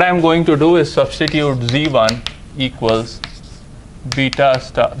 so what I'm going to do is substitute z1 equals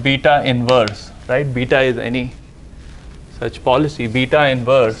beta inverse, right? Beta is any such policy, beta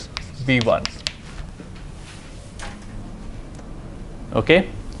inverse b1. Okay,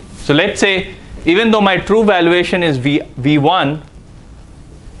 so let's say even though my true valuation is v1,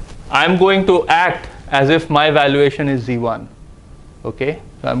 I'm going to act as if my valuation is z1. Okay,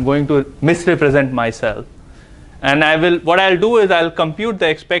 so I'm going to misrepresent myself. And what I'll do is I'll compute the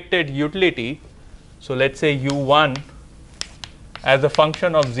expected utility. So let's say u1 as a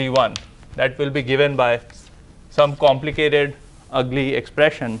function of z1. That will be given by some complicated, ugly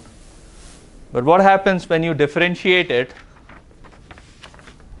expression But what happens when you differentiate it?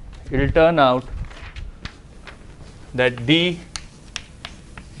 It will turn out that d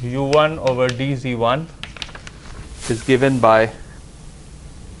u1 over dz1 is given by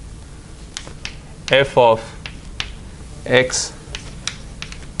f of x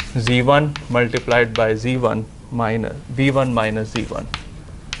z1 multiplied by z1 minus v1 minus z1.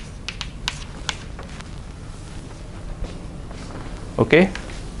 Okay.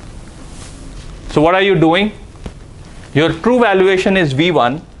 So what are you doing? Your true valuation is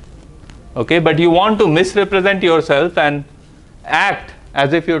v1, okay, but you want to misrepresent yourself and act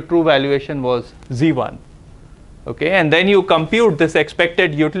as if your true valuation was z1, okay, and then you compute this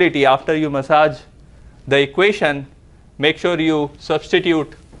expected utility after you massage the equation. Make sure you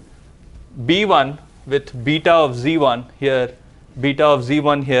substitute b1 with beta of z1 here, beta of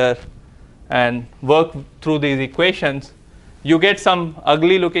z1 here, and work through these equations. You get some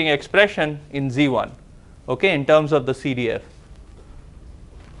ugly looking expression in z1, okay, in terms of the CDF.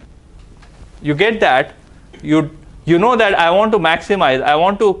 You get that. You know that I want to maximize, I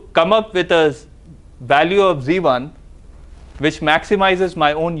want to come up with a value of z1 which maximizes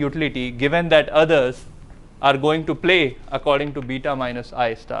my own utility, given that others are going to play according to beta minus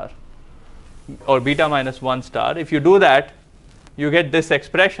I star or beta minus 1 star. If you do that, you get this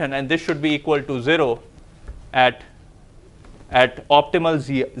expression, and this should be equal to 0 at optimal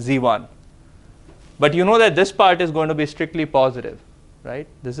z1. But you know that this part is going to be strictly positive, right?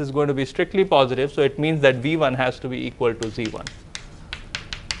 This is going to be strictly positive, so it means that v1 has to be equal to z1.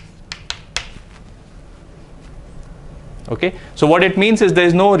 Okay, so what it means is there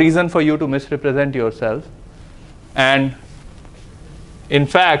is no reason for you to misrepresent yourself, and in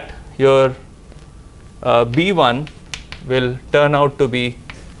fact your b1 will turn out to be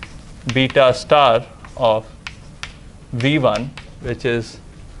beta star of v1, which is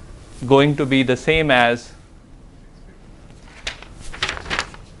going to be the same as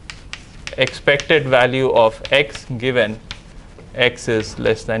expected value of x given x is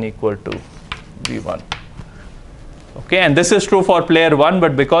less than equal to v1. Okay, and this is true for player 1,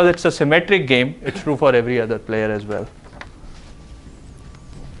 but because it's a symmetric game, it's true for every other player as well.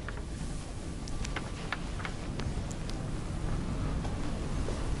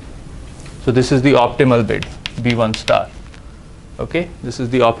 So this is the optimal bid b1 star. Okay, this is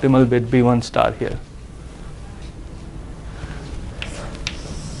the optimal bid b1 star here.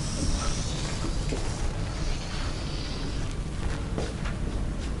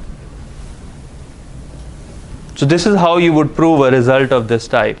 So this is how you would prove a result of this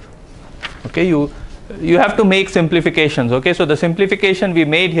type. Okay, you have to make simplifications. Okay, so the simplification we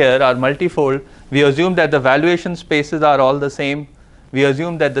made here are multifold. We assume that the valuation spaces are all the same. We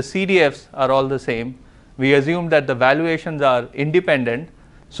assume that the CDFs are all the same. We assume that the valuations are independent.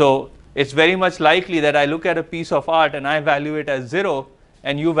 So it's very much likely that I look at a piece of art and I value it as 0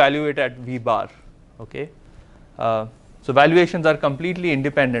 and you value it at v bar. Okay, so valuations are completely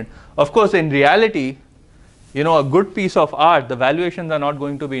independent. Of course, in reality, you know, a good piece of art, the valuations are not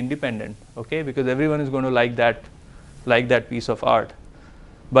going to be independent, okay, because everyone is going to like that piece of art.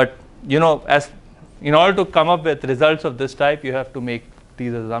 But you know, in order to come up with results of this type, you have to make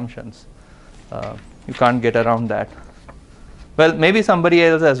these assumptions. You can't get around that. Well, maybe somebody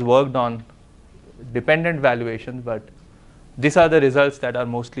else has worked on dependent valuations, but these are the results that are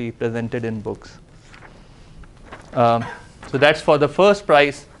mostly presented in books. So that's for the first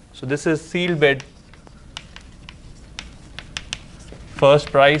price. So this is sealed bid,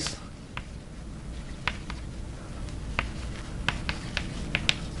 first price.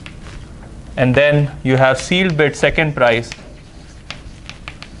 And then you have sealed bid second price.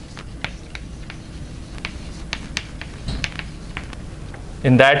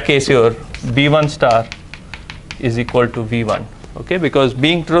 In that case, your b1 star is equal to v1. Okay, because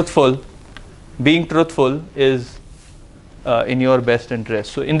being truthful is in your best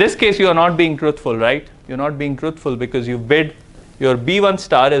interest. So in this case, you are not being truthful, right? You're not being truthful because you bid your b1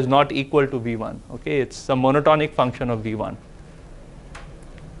 star is not equal to v1. Okay, it's a monotonic function of v1.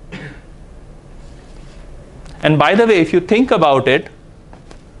 And by the way, if you think about it,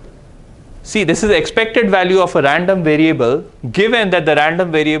 see, this is the expected value of a random variable given that the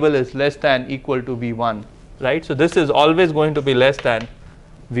random variable is less than equal to v1, right? So this is always going to be less than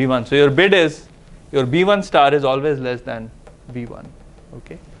v1. So your bid is, your b1 star is always less than v1.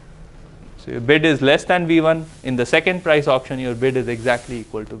 Okay, so your bid is less than v1. In the second price auction, your bid is exactly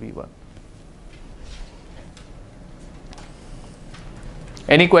equal to v1.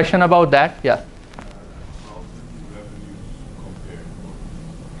 Any question about that? Yeah.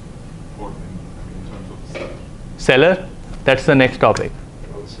 Seller, that's the next topic.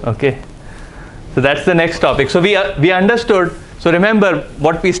 Okay, So that's the next topic. So we understood. So remember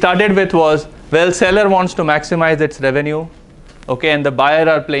what we started with was, well, seller wants to maximize its revenue, okay, and the buyer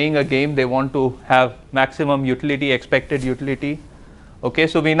are playing a game. They want to have maximum utility, expected utility, okay.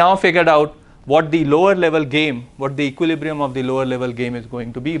 So we now figured out what the lower level game, what the equilibrium of the lower level game is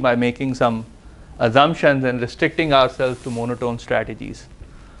going to be by making some assumptions and restricting ourselves to monotone strategies.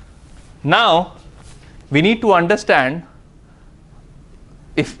 Now we need to understand,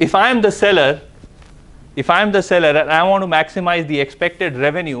 if I am the seller, and I want to maximize the expected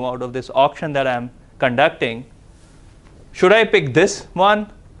revenue out of this auction that I am conducting, should I pick this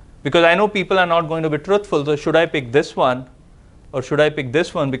one? Because I know people are not going to be truthful, so should I pick this one? Or should I pick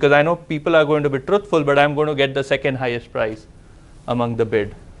this one? Because I know people are going to be truthful, but I'm going to get the second highest price among the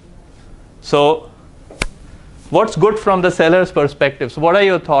bid. So what's good from the seller's perspective? So what are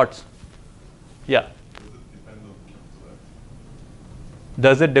your thoughts? Yeah.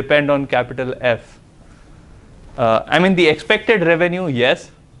 Does it depend on capital F? I mean, the expected revenue,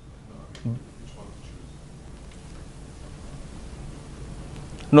 yes.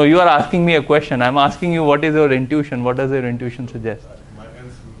 No, you are asking me a question. I'm asking you, what is your intuition? What does your intuition suggest? My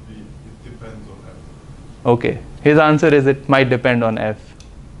answer would be, it depends on F. Okay. His answer is it might depend on F.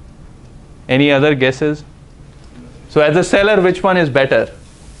 Any other guesses? So as a seller, which one is better?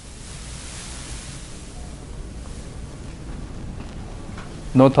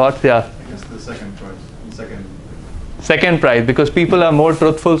 No thoughts? Yeah. I guess the second price. Second price, because people are more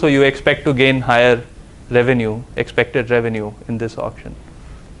truthful, so you expect to gain higher revenue, expected revenue in this auction.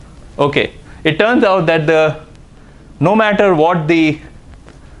 Okay. It turns out that no matter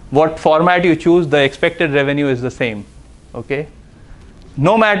what format you choose, the expected revenue is the same. Okay.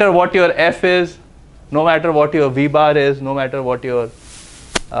 No matter what your F is, no matter what your V bar is, no matter what your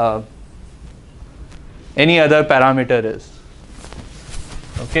any other parameter is.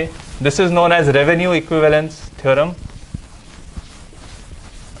 Okay. This is known as revenue equivalence theorem.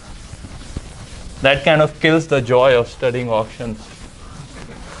 That kind of kills the joy of studying auctions.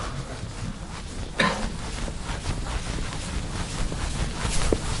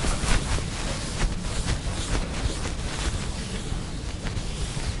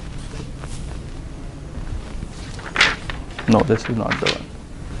 No, this is not the one.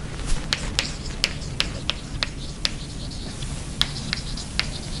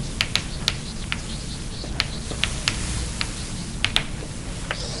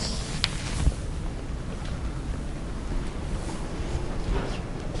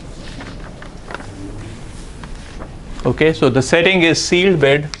 Okay, so the setting is sealed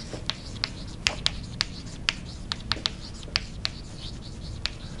bid.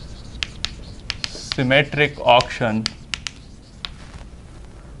 Symmetric auction.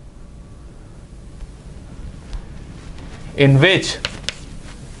 In which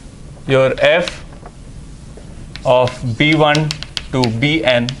your F of B1 to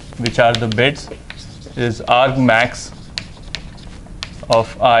Bn, which are the bids, is argmax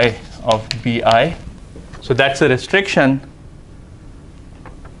of I of Bi. So that's a restriction.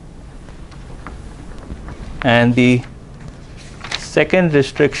 And the second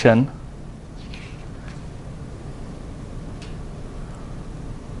restriction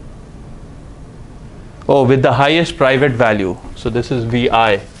with the highest private value. So this is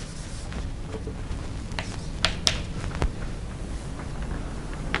Vi.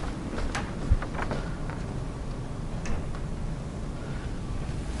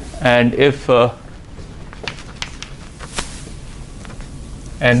 And if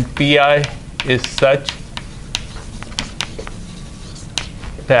and Pi is such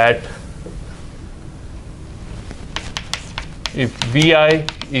that if Vi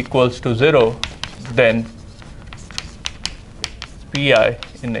equals to 0, then Pi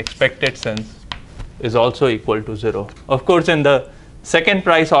in expected sense is also equal to 0. Of course, in the second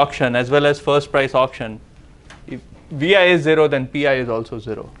price auction as well as first price auction, if Vi is 0, then Pi is also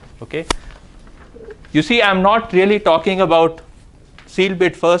 0. Okay. You see, I'm not really talking about seal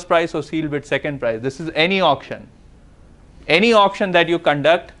bid first price or seal bid second price. This is any auction. Any auction that you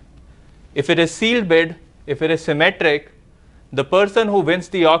conduct, if it is sealed bid, if it is symmetric, the person who wins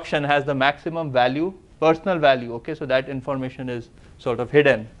the auction has the maximum value, personal value. Okay, so that information is sort of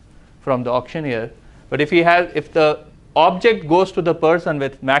hidden from the auctioneer. But if the object goes to the person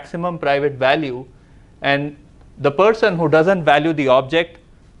with maximum private value, and the person who doesn't value the object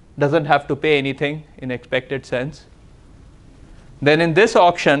doesn't have to pay anything in expected sense, then in this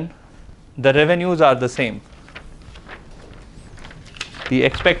auction, the revenues are the same. The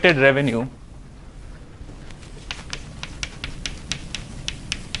expected revenue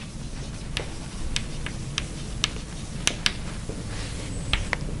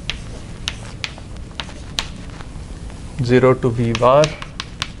 0 to v bar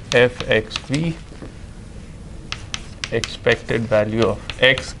fxv expected value of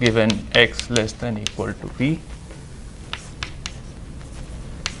x given x less than equal to v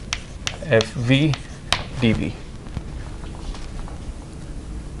fv dv.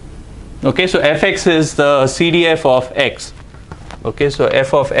 Okay, so fx is the CDF of x. Okay, so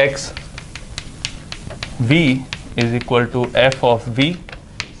f of x v is equal to f of v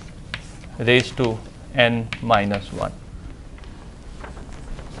raised to n minus 1.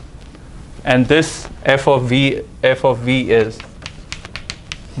 And this f of v is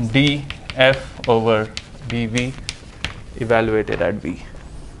df over dv evaluated at v.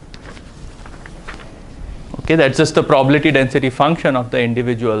 Okay, that's just the probability density function of the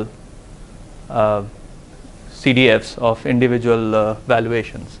individual CDFs of individual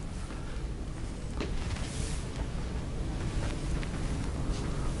valuations.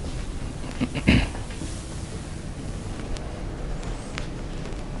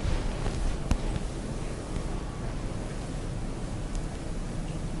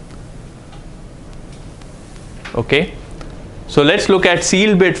 Okay, so let's look at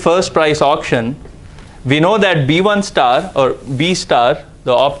sealed bid first price auction. We know that B1 star or B star,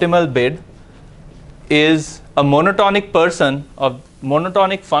 the optimal bid, is a monotonic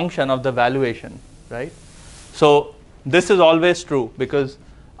function of the valuation, right? So this is always true because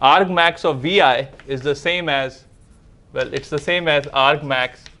argmax of Vi is the same as, well, it's the same as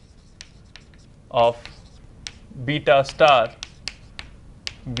argmax of beta star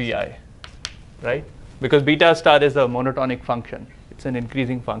Vi, right? Because beta star is a monotonic function. It's an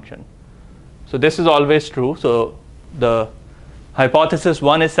increasing function. So this is always true. So the hypothesis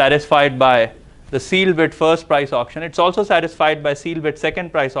 1 is satisfied by the sealed bid first price auction. It's also satisfied by sealed bid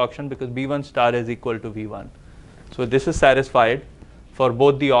second price auction because B1 star is equal to V1. So this is satisfied for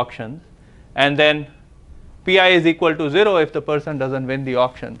both the auctions. And then Pi is equal to 0 if the person doesn't win the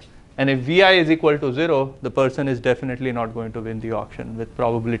auction. And if Vi is equal to 0, the person is definitely not going to win the auction with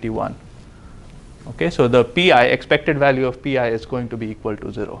probability 1. Okay, so the Pi, expected value of Pi, is going to be equal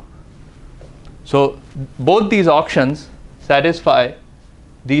to 0. So both these auctions satisfy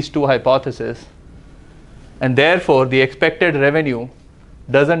these two hypotheses, and therefore the expected revenue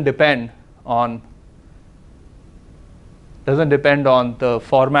doesn't depend on the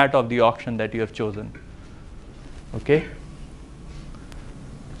format of the auction that you have chosen. Okay,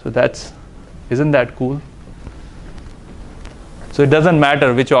 so isn't that cool? So it doesn't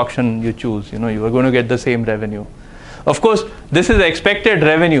matter which auction you choose, you are going to get the same revenue. Of course, this is expected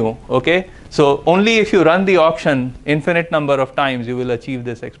revenue, okay? So only if you run the auction infinite number of times you will achieve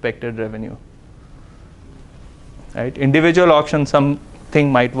this expected revenue. Right? Individual auction,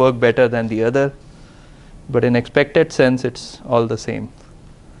 something might work better than the other, but in expected sense it's all the same.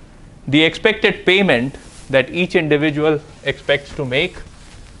 The expected payment that each individual expects to make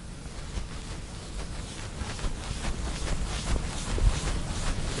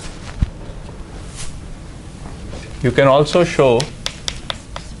you can also show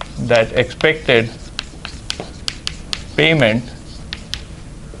that expected payment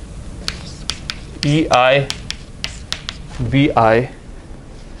EI VI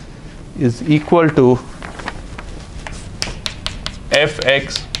is equal to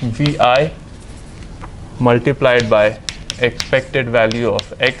Fx Vi multiplied by expected value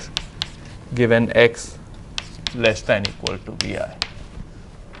of x given x less than equal to Vi.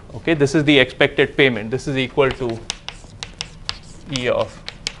 Okay, this is the expected payment. This is equal to E of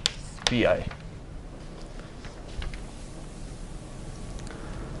Vi.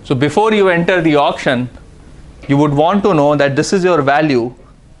 So before you enter the auction, you would want to know that this is your value.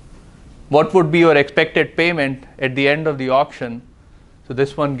 What would be your expected payment at the end of the auction? So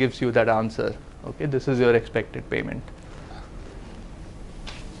this one gives you that answer. Okay, this is your expected payment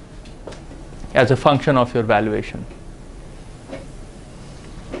as a function of your valuation.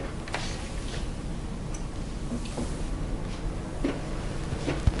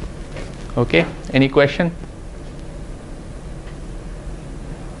 Okay, any question?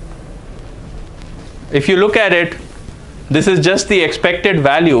 If you look at it, this is just the expected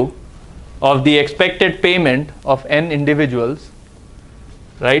value of the expected payment of n individuals,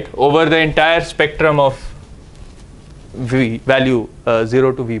 right, over the entire spectrum of v value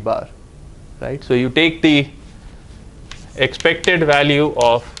 0 to v bar, right? So you take the expected value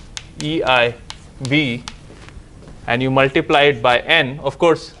of EI v and you multiply it by n. Of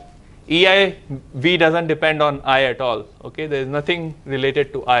course, EI v doesn't depend on I at all. Okay, there is nothing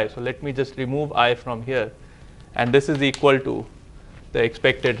related to I. So let me just remove I from here, and this is equal to the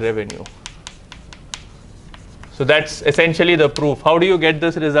expected revenue. So that's essentially the proof. How do you get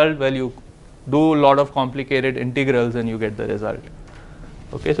this result? Well, you do a lot of complicated integrals and you get the result.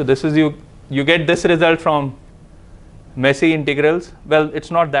 Okay, so this is you get this result from messy integrals. Well,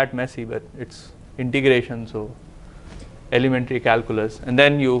 it's not that messy, but it's integration, so elementary calculus, and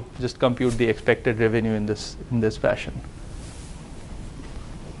then you just compute the expected revenue in this fashion.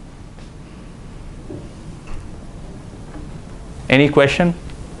 Any question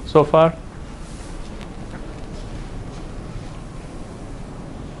so far?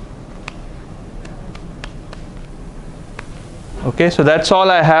 Okay, so that's all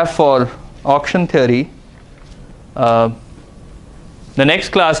I have for auction theory. The next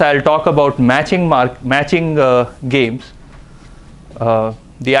class I'll talk about matching games.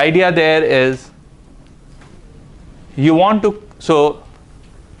 The idea there is you want to so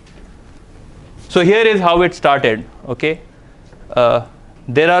here is how it started. Okay,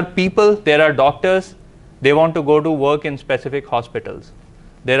 there are people, there are doctors, they want to go to work in specific hospitals.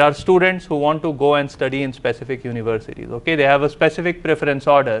 There are students who want to go and study in specific universities. Okay, they have a specific preference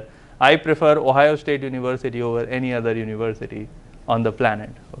order. I prefer Ohio State University over any other university on the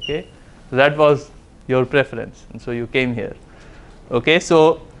planet. Okay, so that was your preference, and so you came here. Okay,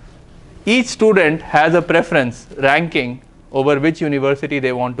 so each student has a preference ranking over which university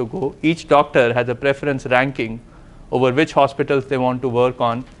they want to go. Each doctor has a preference ranking over which hospitals they want to work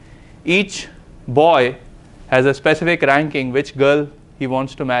on. Each boy has a specific ranking which girl he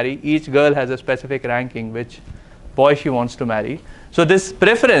wants to marry. Each girl has a specific ranking which boy she wants to marry. So this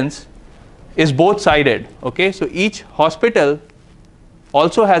preference is both sided. Okay, so each hospital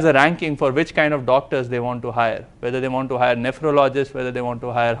also has a ranking for which kind of doctors they want to hire, whether they want to hire nephrologists, whether they want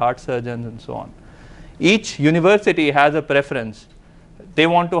to hire heart surgeons, and so on. Each university has a preference. They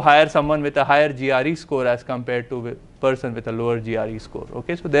want to hire someone with a higher GRE score as compared to a person with a lower GRE score.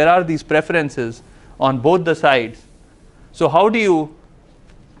 Okay, so there are these preferences on both the sides. So how do you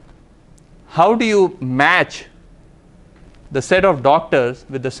match the set of doctors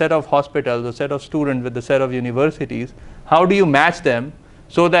with the set of hospitals, the set of students with the set of universities? How do you match them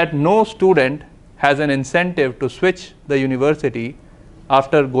so that no student has an incentive to switch the university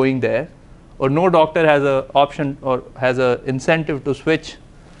after going there, or no doctor has an option or has an incentive to switch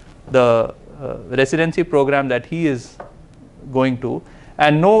the residency program that he is going to,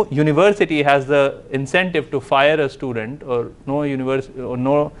 and no university has the incentive to fire a student, or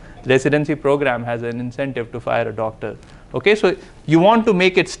no residency program has an incentive to fire a doctor. Okay, so you want to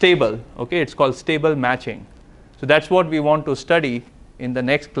make it stable. Okay, it's called stable matching. So that's what we want to study in the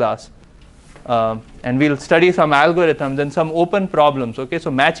next class, and we'll study some algorithms and some open problems. Okay, so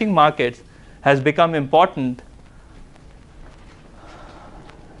matching markets has become important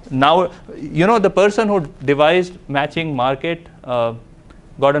now. You know, the person who devised matching market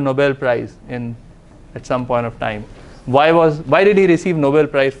got a Nobel Prize at some point of time. Why did he receive Nobel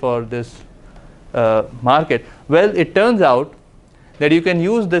Prize for this market? Well, it turns out that you can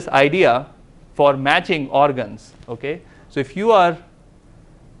use this idea for matching organs. Okay, so if you are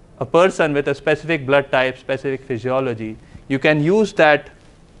a person with a specific blood type, specific physiology, you can use that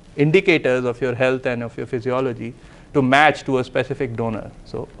indicators of your health and of your physiology to match to a specific donor.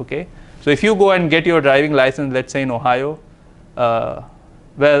 So okay, so if you go and get your driving license, let's say in Ohio,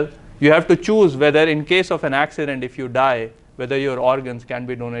 well, you have to choose whether in case of an accident, if you die, whether your organs can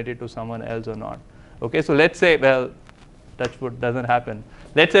be donated to someone else or not. Okay, so let's say, well, touch wood, doesn't happen.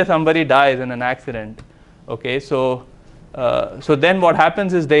 Let's say somebody dies in an accident. Okay, so then what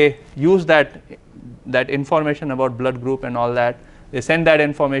happens is they use that information about blood group and all that. They send that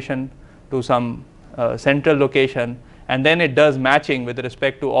information to some central location, and then it does matching with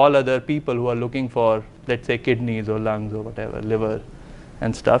respect to all other people who are looking for, let's say, kidneys or lungs or whatever, liver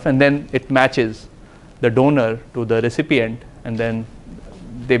and stuff, and then it matches the donor to the recipient, and then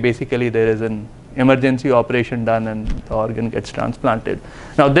there is an emergency operation done and the organ gets transplanted.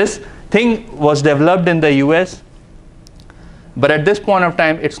 Now this thing was developed in the US, but at this point of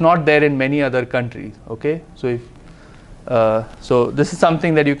time it's not there in many other countries. Okay, so so this is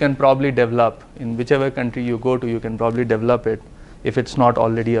something that you can probably develop in whichever country you go to. You can probably develop it if it's not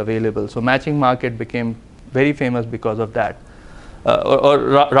already available. So matching market became very famous because of that, or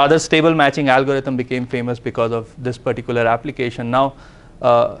rather stable matching algorithm became famous because of this particular application. Now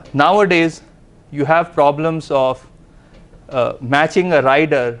nowadays you have problems of matching a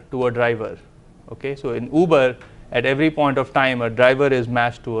rider to a driver. Okay, so in Uber, at every point of time a driver is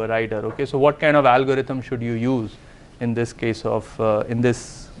matched to a rider. Okay, so what kind of algorithm should you use in this case of in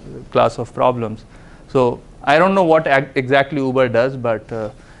this class of problems? So I don't know what exactly Uber does,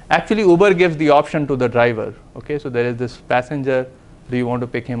 but actually Uber gives the option to the driver. Okay, so there is this passenger, do you want to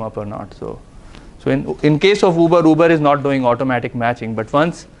pick him up or not? So in case of Uber is not doing automatic matching, but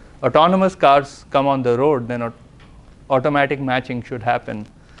once autonomous cars come on the road, then automatic matching should happen.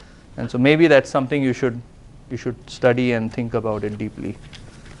 And so maybe that's something you should study and think about it deeply.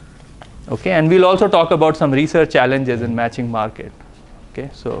 Okay, and we'll also talk about some research challenges in matching market. Okay,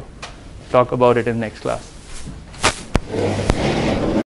 so talk about it in next class.